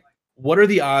 I'm like, what are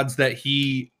the odds that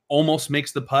he almost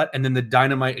makes the putt and then the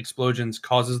dynamite explosions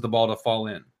causes the ball to fall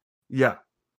in? Yeah.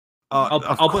 I'll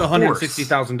put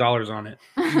 $160,000 on it.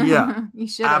 Yeah, you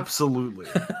should. Absolutely.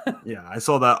 Yeah, I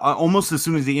saw that almost as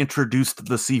soon as he introduced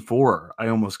the C4. I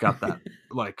almost got that.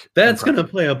 Like that's gonna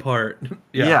play a part.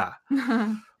 Yeah.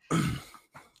 And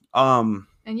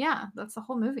yeah, that's the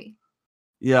whole movie.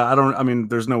 Yeah, I mean,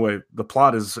 there's no way. The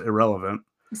plot is irrelevant.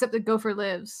 Except the gopher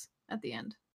lives at the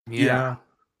end. Yeah.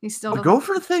 He's still the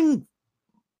gopher thing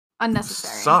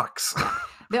unnecessary. Sucks.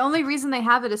 The only reason they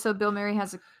have it is so Bill Murray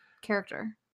has a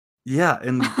character. Yeah,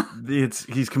 and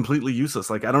he's completely useless.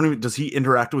 Like, I don't even, does he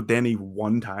interact with Danny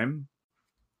one time?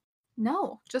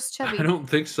 No, just Chevy. I don't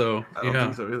think so. I don't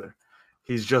think so either.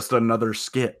 He's just another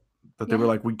skit that they were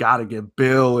like, we got to get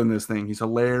Bill in this thing. He's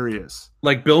hilarious.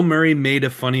 Like, Bill Murray made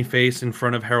a funny face in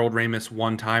front of Harold Ramis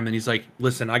one time, and he's like,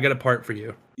 listen, I got a part for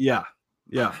you. Yeah.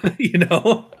 Yeah. You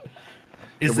know?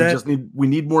 We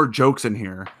need more jokes in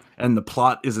here, and the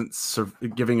plot isn't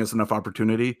giving us enough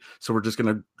opportunity, so we're just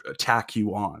going to tack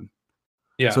you on.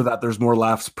 Yeah. So that there's more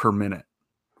laughs per minute.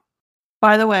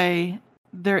 By the way,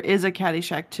 there is a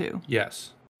Caddyshack 2.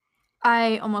 Yes.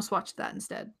 I almost watched that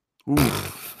instead.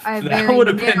 That would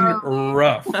have been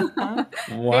rough.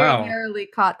 Wow. Very narrowly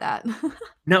caught that.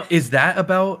 Now, is that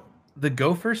about the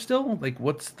gopher still? Like,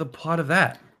 what's the plot of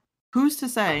that? Who's to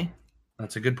say?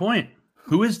 That's a good point.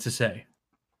 Who is to say?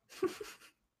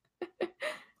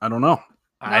 I don't know.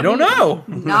 I don't know.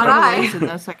 Not I. In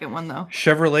the second one, though.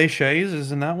 Chevrolet Shays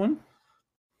is in that one?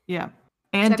 Yeah.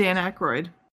 And Dan Aykroyd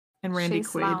and Randy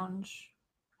Chase Quaid. Lounge.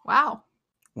 Wow.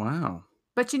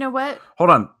 But you know what? Hold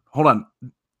on.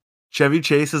 Chevy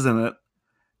Chase is in it,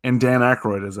 and Dan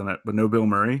Aykroyd is in it, but no Bill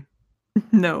Murray.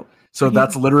 No. So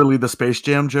that's literally the Space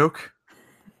Jam joke.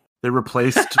 They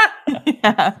replaced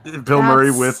Bill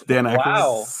Murray with Dan Aykroyd.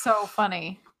 Wow. So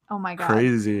funny. Oh my god.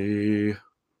 Crazy.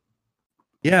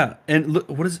 Yeah, and look,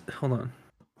 hold on.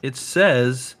 It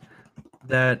says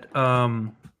that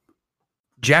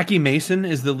Jackie Mason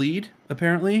is the lead,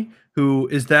 apparently. Who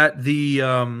is that?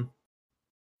 Who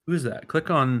is that?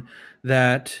 Click on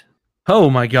that.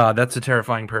 Oh my god, that's a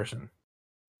terrifying person.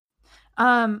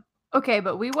 Okay,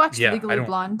 but we watched Yeah, Legally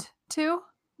Blonde too,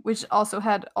 which also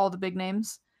had all the big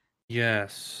names.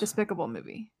 Yes. Despicable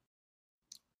movie.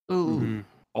 Ooh. Mm-hmm.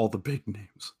 All the big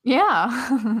names.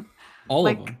 Yeah. All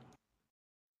of them.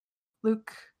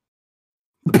 Luke.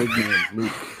 The big name,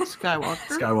 Luke.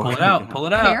 Skywalker. Pull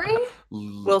it out. Perry?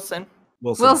 Wilson.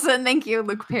 Thank you,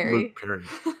 Luke Perry. Luke Perry.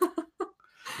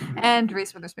 And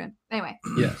Reese Witherspoon. Anyway.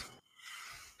 Yes.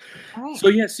 All right. So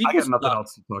yeah, I got nothing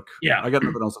else to talk. Yeah. I got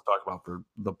nothing else to talk about for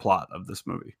the plot of this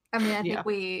movie. I mean, I think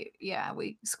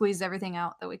we squeezed everything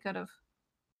out that we could have.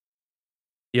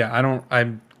 Yeah,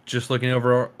 I'm just looking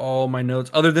over all my notes.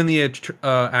 Other than the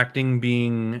acting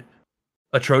being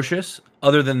atrocious,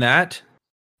 other than that,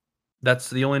 that's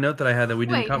the only note that I had that we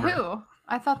didn't cover. Who?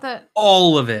 I thought that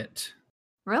all of it.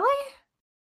 Really?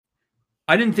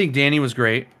 I didn't think Danny was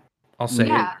great. I'll say.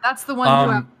 Yeah, that's the one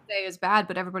who I would say is bad,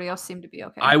 but everybody else seemed to be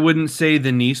okay. I wouldn't say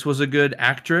the niece was a good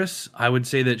actress. I would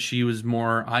say that she was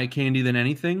more eye candy than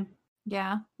anything.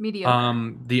 Yeah,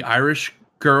 mediocre. The Irish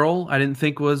girl I didn't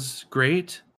think was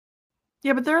great.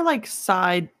 Yeah, but they're like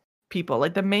side people.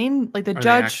 Like the main, like the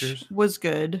judge was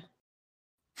good.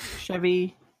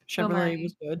 Chevrolet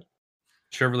was good.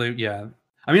 Chevrolet, yeah.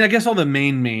 I mean, I guess all the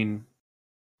main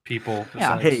people.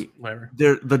 Yeah. Hey, whatever.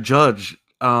 The judge.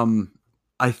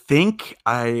 I think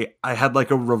I had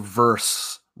like a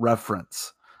reverse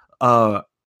reference. So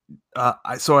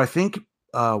I think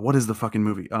what is the fucking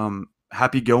movie?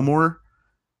 Happy Gilmore.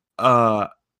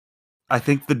 I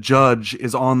think the judge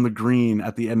is on the green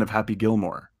at the end of Happy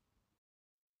Gilmore.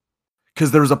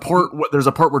 Because there's a part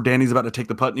where Danny's about to take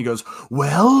the putt and he goes,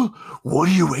 "Well, what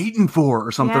are you waiting for?"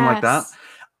 or something like that.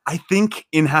 I think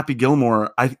in Happy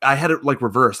Gilmore, I had it like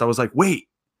reversed. I was like, wait,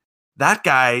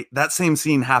 that same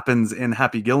scene happens in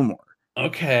Happy Gilmore.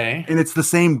 Okay. And it's the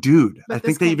same dude. But I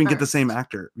think they even get the same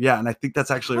actor. Yeah, and I think that's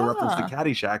actually a reference to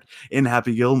Caddyshack in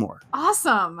Happy Gilmore.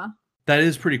 Awesome. That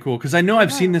is pretty cool. Because I know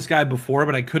I've seen this guy before,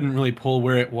 but I couldn't really pull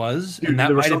where it was. And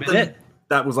that might have been it.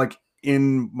 That was like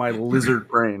in my lizard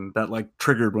brain that like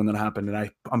triggered when that happened.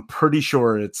 And I'm pretty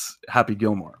sure it's Happy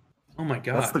Gilmore. Oh my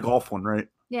God. That's the golf one, right?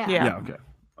 Yeah. Yeah, okay.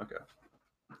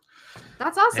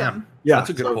 That's awesome. Yeah,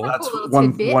 that's a good pull. That's cool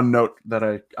one note that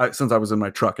I since I was in my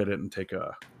truck, I didn't take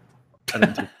I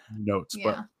didn't take notes,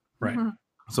 but Yeah. Right. Mhm.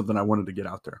 something I wanted to get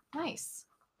out there. Nice.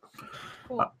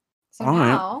 Cool. So all right.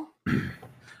 now,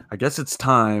 I guess it's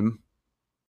time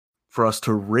for us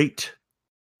to rate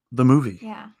the movie.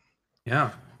 yeah.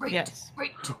 Yeah. Rate, Yes.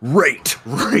 rate. Rate.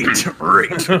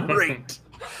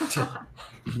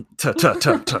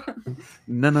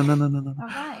 No. All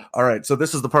right. All right, so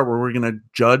this is the part where we're going to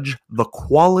judge the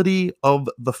quality of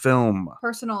the film.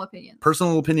 Personal opinion.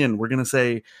 Personal opinion, we're going to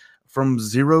say from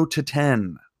 0 to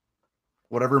 10,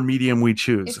 whatever medium we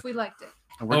choose. If we liked it.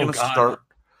 And we're going to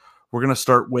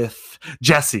start with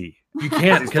Jesse. You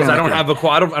can't because I don't have a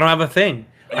quad. I don't have a thing.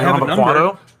 I have a number.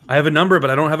 Quado? I have a number, but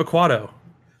I don't have a quado.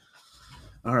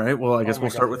 All right, well, I guess we'll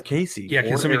start with Casey. Yeah,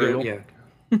 can or somebody go? Ariel.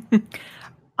 Yeah.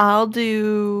 I'll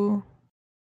do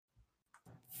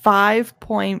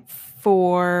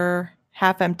 5.4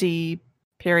 half-empty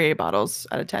Perrier bottles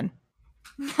out of 10.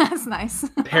 That's nice.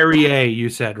 Perrier, you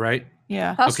said, right?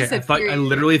 Yeah. Okay, I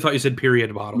literally thought you said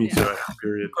period bottle. Me too.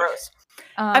 Period. Gross.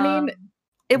 I mean,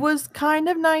 it was kind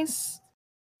of nice.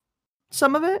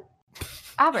 Some of it.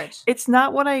 average. It's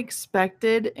not what I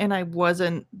expected, and I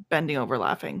wasn't bending over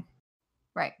laughing.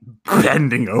 Right.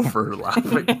 Bending over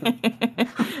laughing.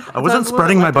 I wasn't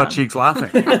spreading my butt cheeks laughing.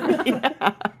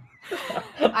 Yeah.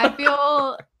 I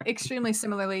feel extremely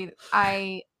similarly.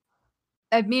 I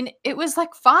mean, it was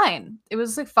like fine. It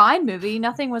was a fine movie.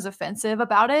 Nothing was offensive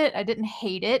about it. I didn't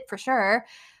hate it for sure.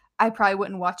 I probably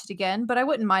wouldn't watch it again, but I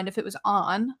wouldn't mind if it was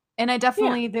on. And I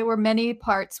definitely, there were many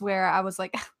parts where I was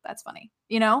like, that's funny,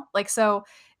 you know? Like, so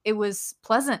it was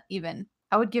pleasant even.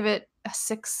 I would give it a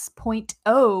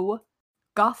 6.0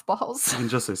 golf balls. You can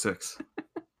just say 6.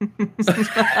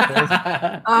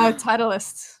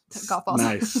 Titleist golf balls.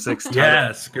 Nice. 6.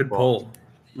 Yes, good pull.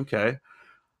 Okay.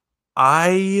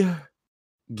 I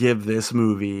give this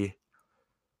movie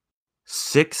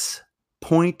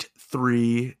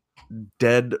 6.3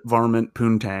 dead varmint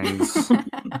poontangs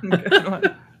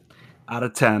out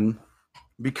of 10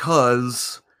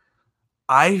 because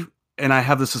I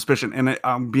have the suspicion, and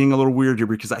I'm being a little weird here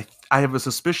because I have a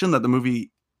suspicion that the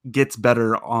movie gets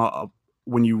better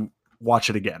when you watch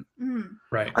it again.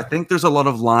 Right. I think there's a lot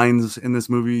of lines in this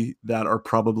movie that are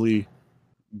probably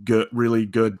good, really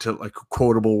good to like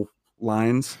quotable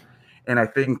lines. And I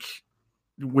think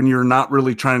when you're not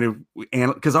really trying to,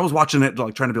 because I was watching it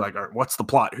like trying to be like, all right, what's the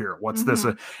plot here? What's this?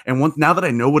 And now that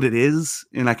I know what it is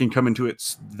and I can come into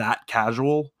it that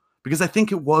casual, because I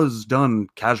think it was done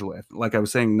casually. Like I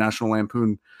was saying, National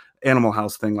Lampoon Animal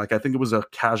House thing. Like I think it was a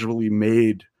casually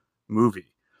made movie.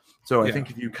 So I think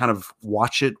if you kind of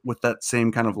watch it with that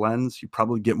same kind of lens, you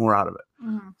probably get more out of it.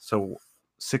 So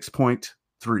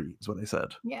 6.3 is what I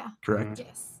said. Yeah. Correct?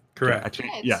 Yes. Correct.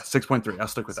 6.3. I'll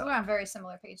stick with So that. we're on very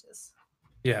similar pages.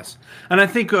 Yes. And I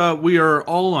think we are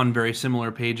all on very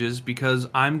similar pages because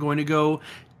I'm going to go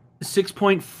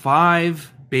 6.5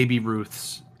 Baby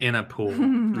Ruths in a pool.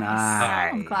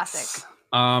 Nice. Classic.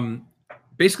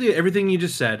 Basically everything you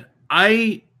just said.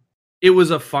 It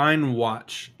was a fine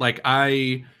watch. Like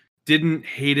I didn't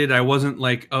hate it. I wasn't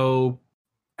like, oh,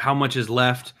 how much is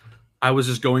left? I was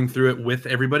just going through it with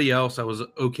everybody else. I was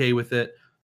okay with it.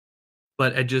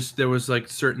 But there was like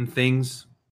certain things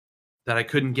that I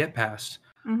couldn't get past.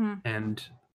 And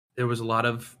there was a lot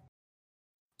of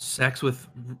sex with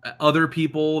other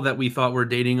people that we thought were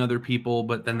dating other people,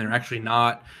 but then they're actually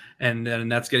not. And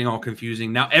that's getting all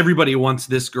confusing. Now everybody wants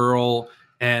this girl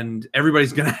and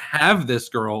everybody's going to have this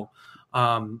girl.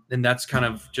 And that's kind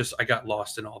of just, I got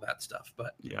lost in all that stuff,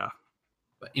 but Yeah,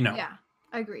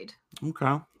 agreed.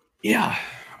 Okay. Yeah.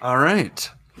 All right.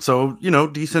 So,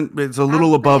 decent. It's a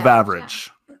little above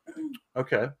average.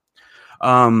 Okay.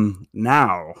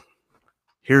 Now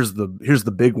here's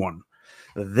the big one.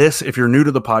 This, if you're new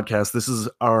to the podcast, this is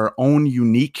our own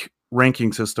unique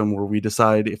ranking system where we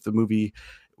decide if the movie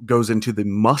goes into the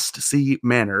must-see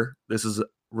manner. This is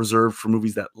reserved for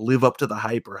movies that live up to the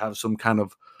hype or have some kind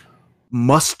of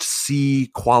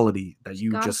must-see quality that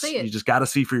you just got to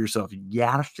see for yourself. You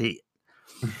got to see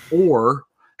it. Or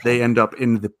they end up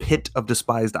in the pit of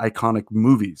despised iconic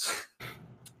movies,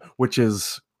 which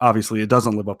is obviously it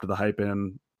doesn't live up to the hype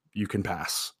and you can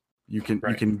pass. You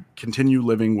can continue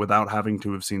living without having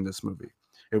to have seen this movie.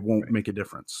 It won't make a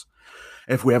difference.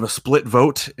 If we have a split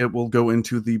vote, it will go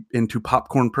into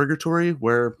popcorn purgatory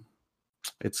where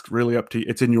it's really up to you.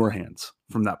 It's in your hands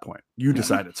from that point. You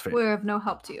decide its fate. We're of no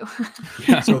help to you.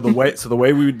 So the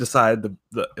way we would decide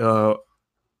the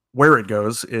where it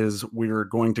goes is we're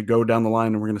going to go down the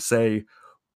line and we're going to say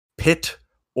pit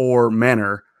or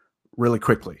manor really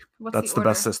quickly. That's the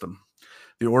best system.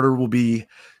 The order will be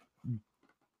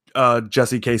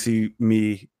Jesse, Casey,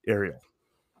 me, Ariel.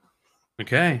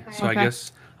 Okay. So I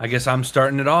guess I guess I'm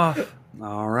starting it off.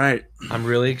 All right. I'm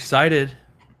really excited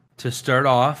to start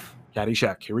off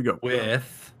Caddyshack. Here we go.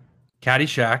 with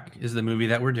Caddyshack is the movie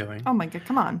that we're doing. Oh my god,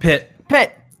 come on. Pitt.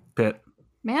 Pitt. Pitt.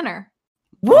 Manor.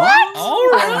 What? All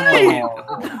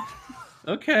right.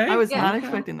 Okay. I was Yeah. not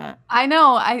expecting that. I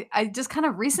know. I just kind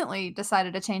of recently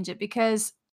decided to change it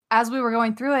because as we were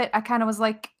going through it, I kind of was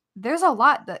like, there's a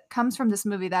lot that comes from this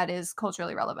movie that is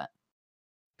culturally relevant.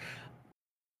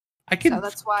 I can. So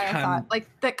that's why I kind thought, like,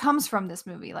 that comes from this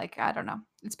movie. Like, I don't know.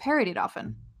 It's parodied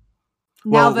often.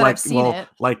 Well, Now that I've seen it.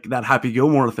 like that Happy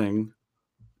Gilmore thing,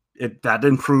 that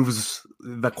improves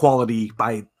the quality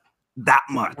by that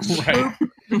much. Right.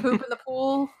 The poop in the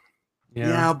pool.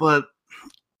 Yeah, but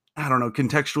I don't know.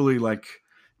 Contextually, like,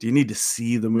 do you need to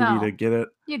see the movie No. to get it?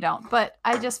 You don't. But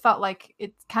I just felt like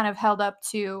it kind of held up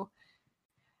to.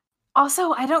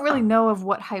 Also, I don't really know of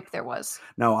what hype there was.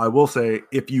 Now, I will say,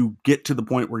 if you get to the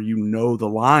point where you know the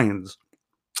lines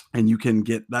and you can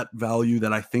get that value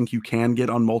that I think you can get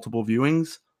on multiple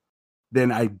viewings, then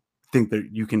I think that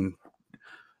you can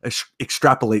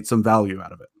extrapolate some value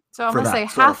out of it. So I'm For going to say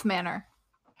that, so- half Manor.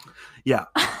 Yeah.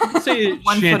 Let's say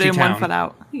One foot in, one foot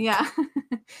out. Yeah.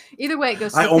 Either way, it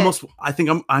goes.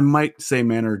 I might say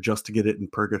Manor just to get it in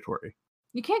purgatory.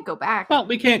 You can't go back. Well,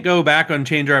 we can't go back and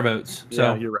change our votes.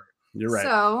 So Yeah, you're right. You're right.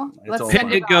 So It's let's all Pitt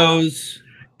fine. it goes.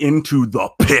 Into the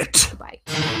pit. Bye.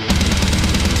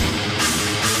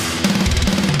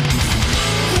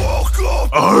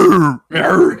 Arr!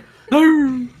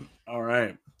 Arr. All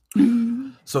right.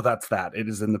 So that's that. It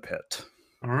is in the pit.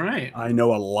 All right. I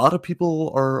know a lot of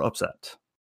people are upset.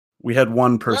 We had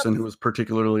one person who was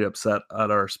particularly upset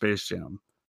at our Space Jam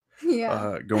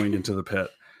Yeah. going into the pit.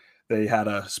 They had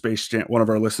a Space Jam. One of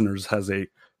our listeners has a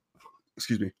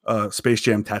Space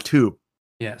Jam tattoo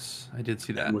Yes, I did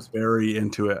see that. and was very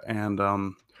into it. And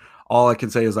all I can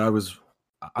say is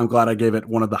I'm glad I gave it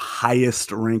one of the highest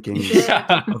rankings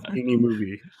Yeah. of any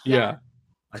movie. Yeah.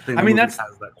 I think I the mean, movie that's-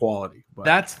 has that quality. But,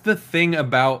 That's the thing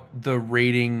about the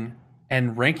rating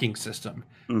and ranking system.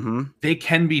 Mhm, They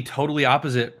can be totally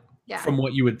opposite Yeah. from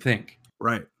what you would think.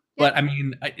 right. But I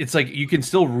mean, it's like you can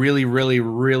still really, really,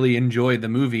 really enjoy the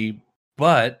movie,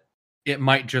 but it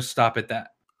might just stop at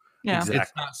that. Yeah. Exactly.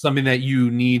 It's not something that you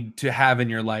need to have in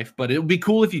your life, but it would be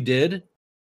cool if you did.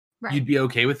 Right. You'd be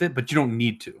okay with it, but you don't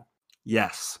need to.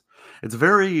 Yes. It's a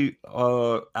very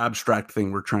abstract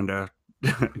thing we're trying to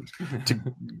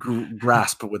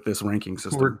grasp with this ranking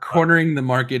system. We're cornering the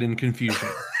market in confusion,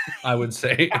 I would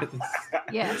say.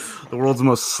 Yes. The world's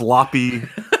most sloppy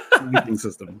ranking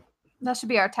system. That should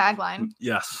be our tagline.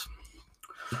 Yes.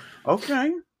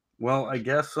 Okay. Well, I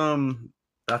guess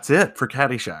that's it for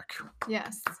Caddyshack.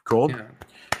 Yes. Cool. Yeah.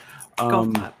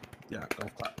 Golf clap. Yeah,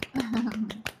 golf clap.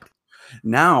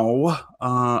 Now,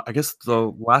 I guess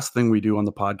the last thing we do on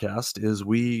the podcast is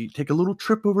we take a little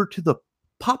trip over to the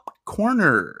Pop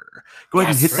Corner. Go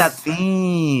ahead and hit that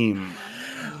theme.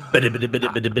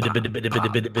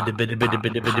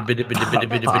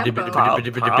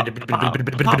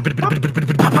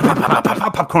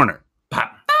 Pop Corner.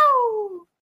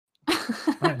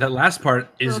 Right, that last part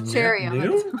is Little cherry on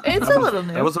new. it. It's a little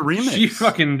new. That was a remix. She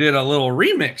fucking did a little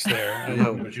remix there. I didn't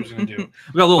know what she was gonna do.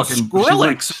 We got a little Fucking- she Skrillex.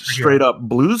 went over straight up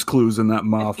Blues Clues in that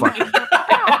motherfucker.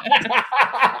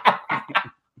 here.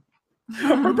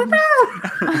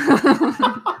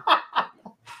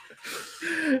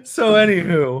 So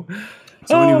anywho,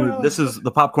 So anyway, this is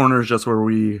the Pop Corner is just where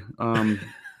we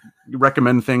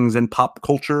recommend things in pop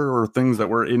culture or things that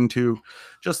we're into,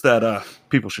 just that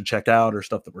people should check out or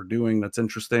stuff that we're doing that's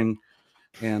interesting.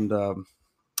 And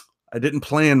I didn't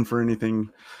plan for anything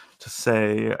to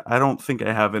say. I don't think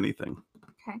I have anything.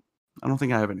 Okay. I don't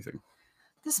think I have anything.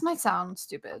 This might sound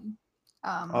stupid.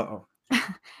 Uh-oh.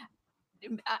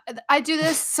 I do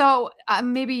this, so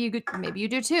maybe you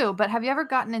do too. But have you ever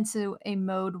gotten into a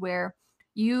mode where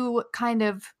you kind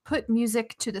of put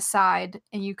music to the side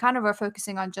and you kind of are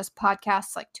focusing on just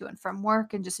podcasts like to and from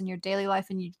work and just in your daily life,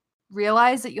 and you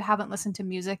realize that you haven't listened to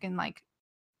music in like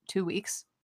 2 weeks?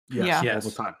 Yes, Yeah. all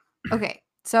the time. Okay,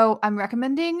 so I'm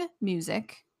recommending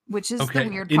music, which is okay, the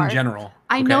weird in part. general,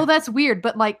 I know that's weird,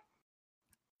 but like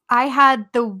I had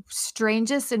the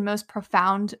strangest and most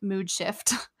profound mood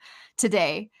shift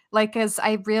today. Like, as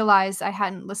I realized I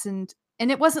hadn't listened,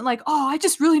 and it wasn't like, oh, I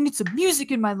just really need some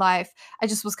music in my life. I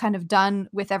just was kind of done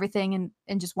with everything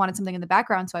and just wanted something in the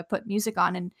background. So I put music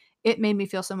on, and it made me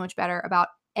feel so much better about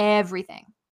everything.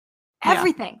 Yeah.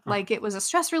 Everything. Like, it was a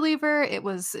stress reliever. It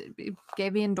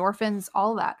gave me endorphins,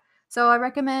 all of that. So I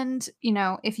recommend,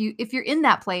 if you're in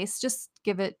that place, just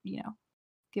give it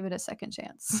a second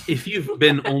chance. If you've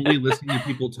been only listening to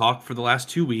people talk for the last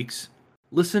 2 weeks,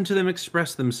 listen to them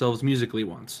express themselves musically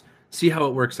once. See how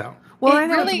it works out. Well, it I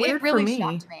know really, it's weird it really for me.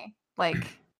 shocked me.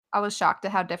 Like, I was shocked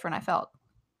at how different I felt.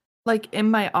 Like in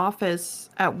my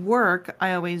office at work,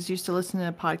 I always used to listen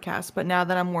to podcasts, but now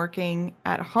that I'm working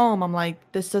at home, I'm like,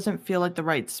 this doesn't feel like the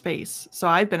right space. So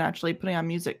I've been actually putting on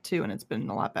music too, and it's been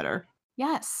a lot better.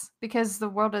 Yes, because the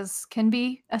world can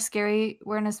be a scary,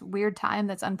 we're in this weird time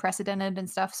that's unprecedented and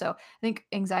stuff. So I think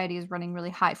anxiety is running really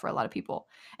high for a lot of people.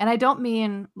 And I don't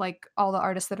mean like all the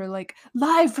artists that are like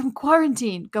live from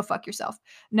quarantine, go fuck yourself.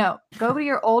 No, go to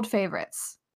your old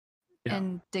favorites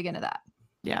and dig into that.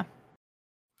 Yeah.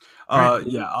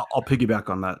 Yeah, I'll piggyback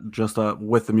on that. Just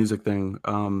with the music thing,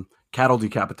 Cattle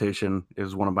Decapitation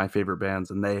is one of my favorite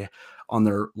bands, and they, on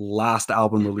their last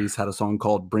album release, had a song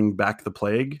called "Bring Back the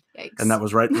Plague," Yikes. and that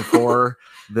was right before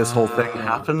this whole thing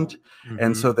happened.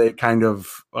 And so they kind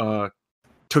of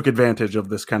took advantage of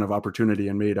this kind of opportunity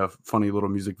and made a funny little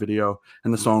music video,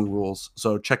 and the song rules.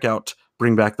 So check out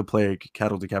 "Bring Back the Plague,"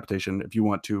 Cattle Decapitation, if you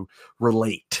want to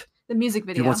relate. The music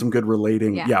video. If you want some good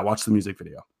relating, Yeah. watch the music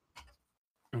video.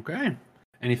 Okay.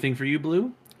 Anything for you,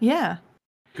 Blue? Yeah.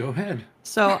 Go ahead.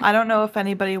 So I don't know if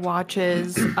anybody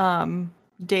watches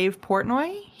Dave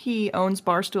Portnoy. He owns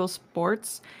Barstool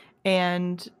Sports,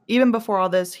 and even before all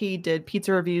this, he did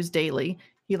pizza reviews daily.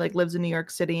 He like lives in New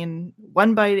York City, and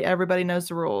one bite, everybody knows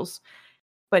the rules.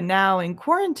 But now in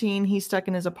quarantine, he's stuck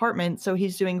in his apartment, so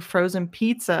he's doing frozen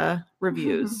pizza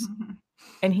reviews,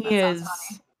 and he is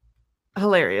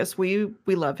hilarious. We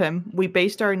love him. We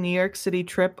based our New York City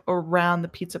trip around the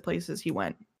pizza places he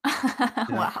went.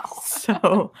 Wow.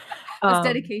 So that's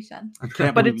dedication. I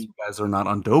can't But believe you guys are not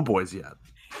on Doughboys yet.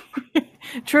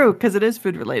 True, because it is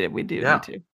food related. We do need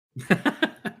to.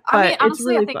 I mean, it's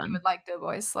honestly, really I think fun. you would like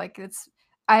Doughboys. Like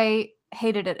I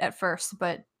hated it at first,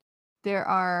 but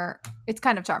it's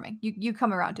kind of charming. You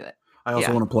come around to it. I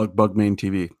also want to plug Bugmain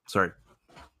TV. Sorry.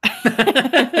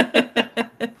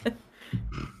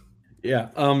 Yeah.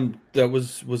 That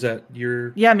was that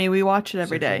your? Yeah, I mean, we watch it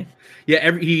every day.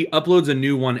 Yeah, he uploads a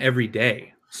new one every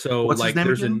day. So What's like, his name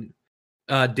there's again?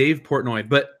 Dave Portnoy,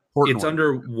 but Portnoy. it's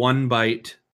under One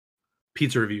Bite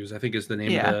Pizza Reviews, I think is the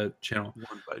name of the channel.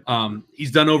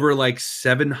 He's done over like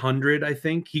 700, I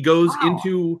think. He goes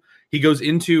into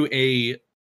a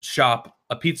shop,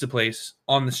 a pizza place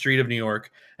on the street of New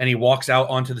York, and he walks out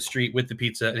onto the street with the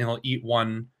pizza, and he'll eat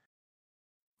one.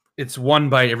 It's one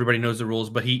bite. Everybody knows the rules,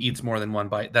 but he eats more than one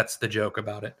bite. That's the joke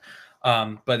about it.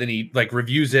 But then he like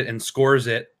reviews it and scores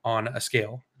it on a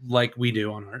scale like we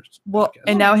do on ours. Well,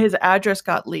 and now his address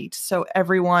got leaked, so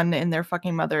everyone and their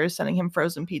fucking mother is sending him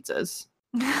frozen pizzas.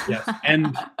 Yes,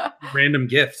 and random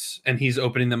gifts, and he's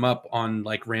opening them up on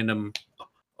like random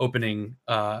opening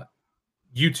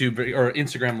YouTube or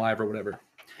Instagram Live or whatever.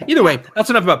 Either way, that's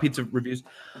enough about pizza reviews.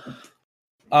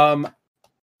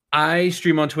 I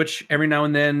stream on Twitch every now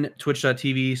and then,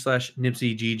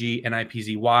 twitch.tv/NipseyGG,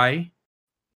 NIPZY.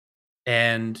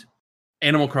 And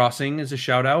Animal Crossing is a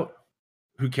shout out.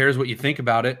 Who cares what you think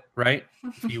about it, right?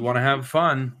 If you want to have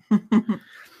fun,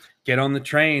 get on the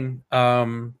train.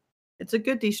 It's a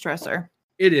good de-stressor.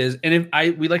 It is. And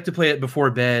we like to play it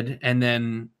before bed and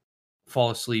then fall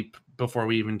asleep before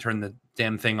we even turn the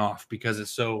damn thing off because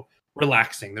it's so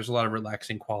relaxing. There's a lot of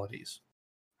relaxing qualities.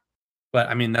 But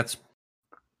I mean, that's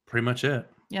pretty much it.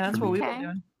 Yeah, that's what we've been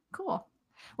doing. Cool.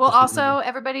 Well, also,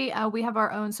 everybody, we have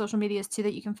our own social medias too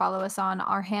that you can follow us on.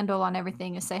 Our handle on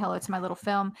everything is Say Hello to My Little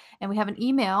Film. And we have an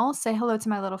email,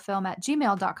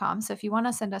 sayhellotomylittlefilm@gmail.com. So if you want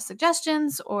to send us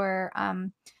suggestions or,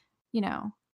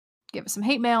 give us some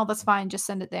hate mail, that's fine. Just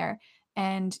send it there.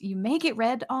 And you may get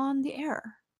read on the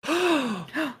air. So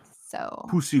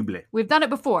Possible. We've done it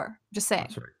before. Just saying.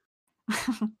 That's right.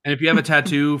 And if you have a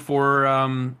tattoo for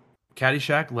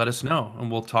Caddyshack, let us know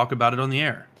and we'll talk about it on the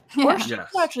air. Or she could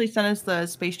actually send us the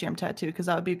Space Jam tattoo because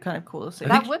that would be kind of cool to see.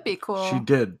 That would be cool.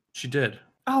 She did.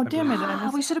 Oh, damn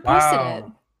it. We should have posted it.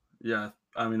 Yeah.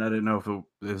 I mean, I didn't know if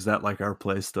is that like our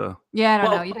place to. Yeah, I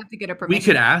don't know. You'd have to get a permission. We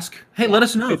could ask. Hey, let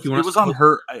us know if you want. It was on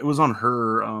her. It was on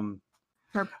her. I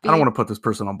don't want to put this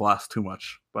person on blast too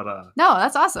much, but no,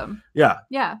 that's awesome. Yeah.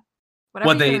 Yeah.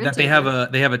 What they have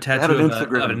a tattoo of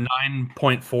a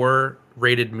 9.4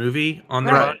 rated movie on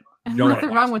their right.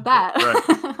 Nothing wrong with that.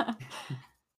 Right.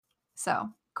 So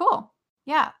cool.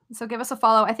 Yeah. So give us a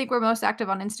follow. I think we're most active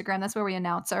on Instagram. That's where we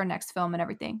announce our next film and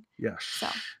everything. Yeah. So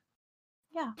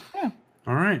yeah.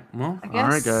 All right. Well, all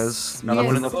right, guys. Not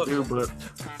enough to do, but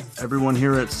everyone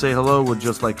here at Say Hello would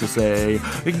just like to say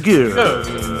good.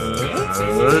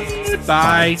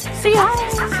 Bye. See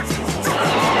ya.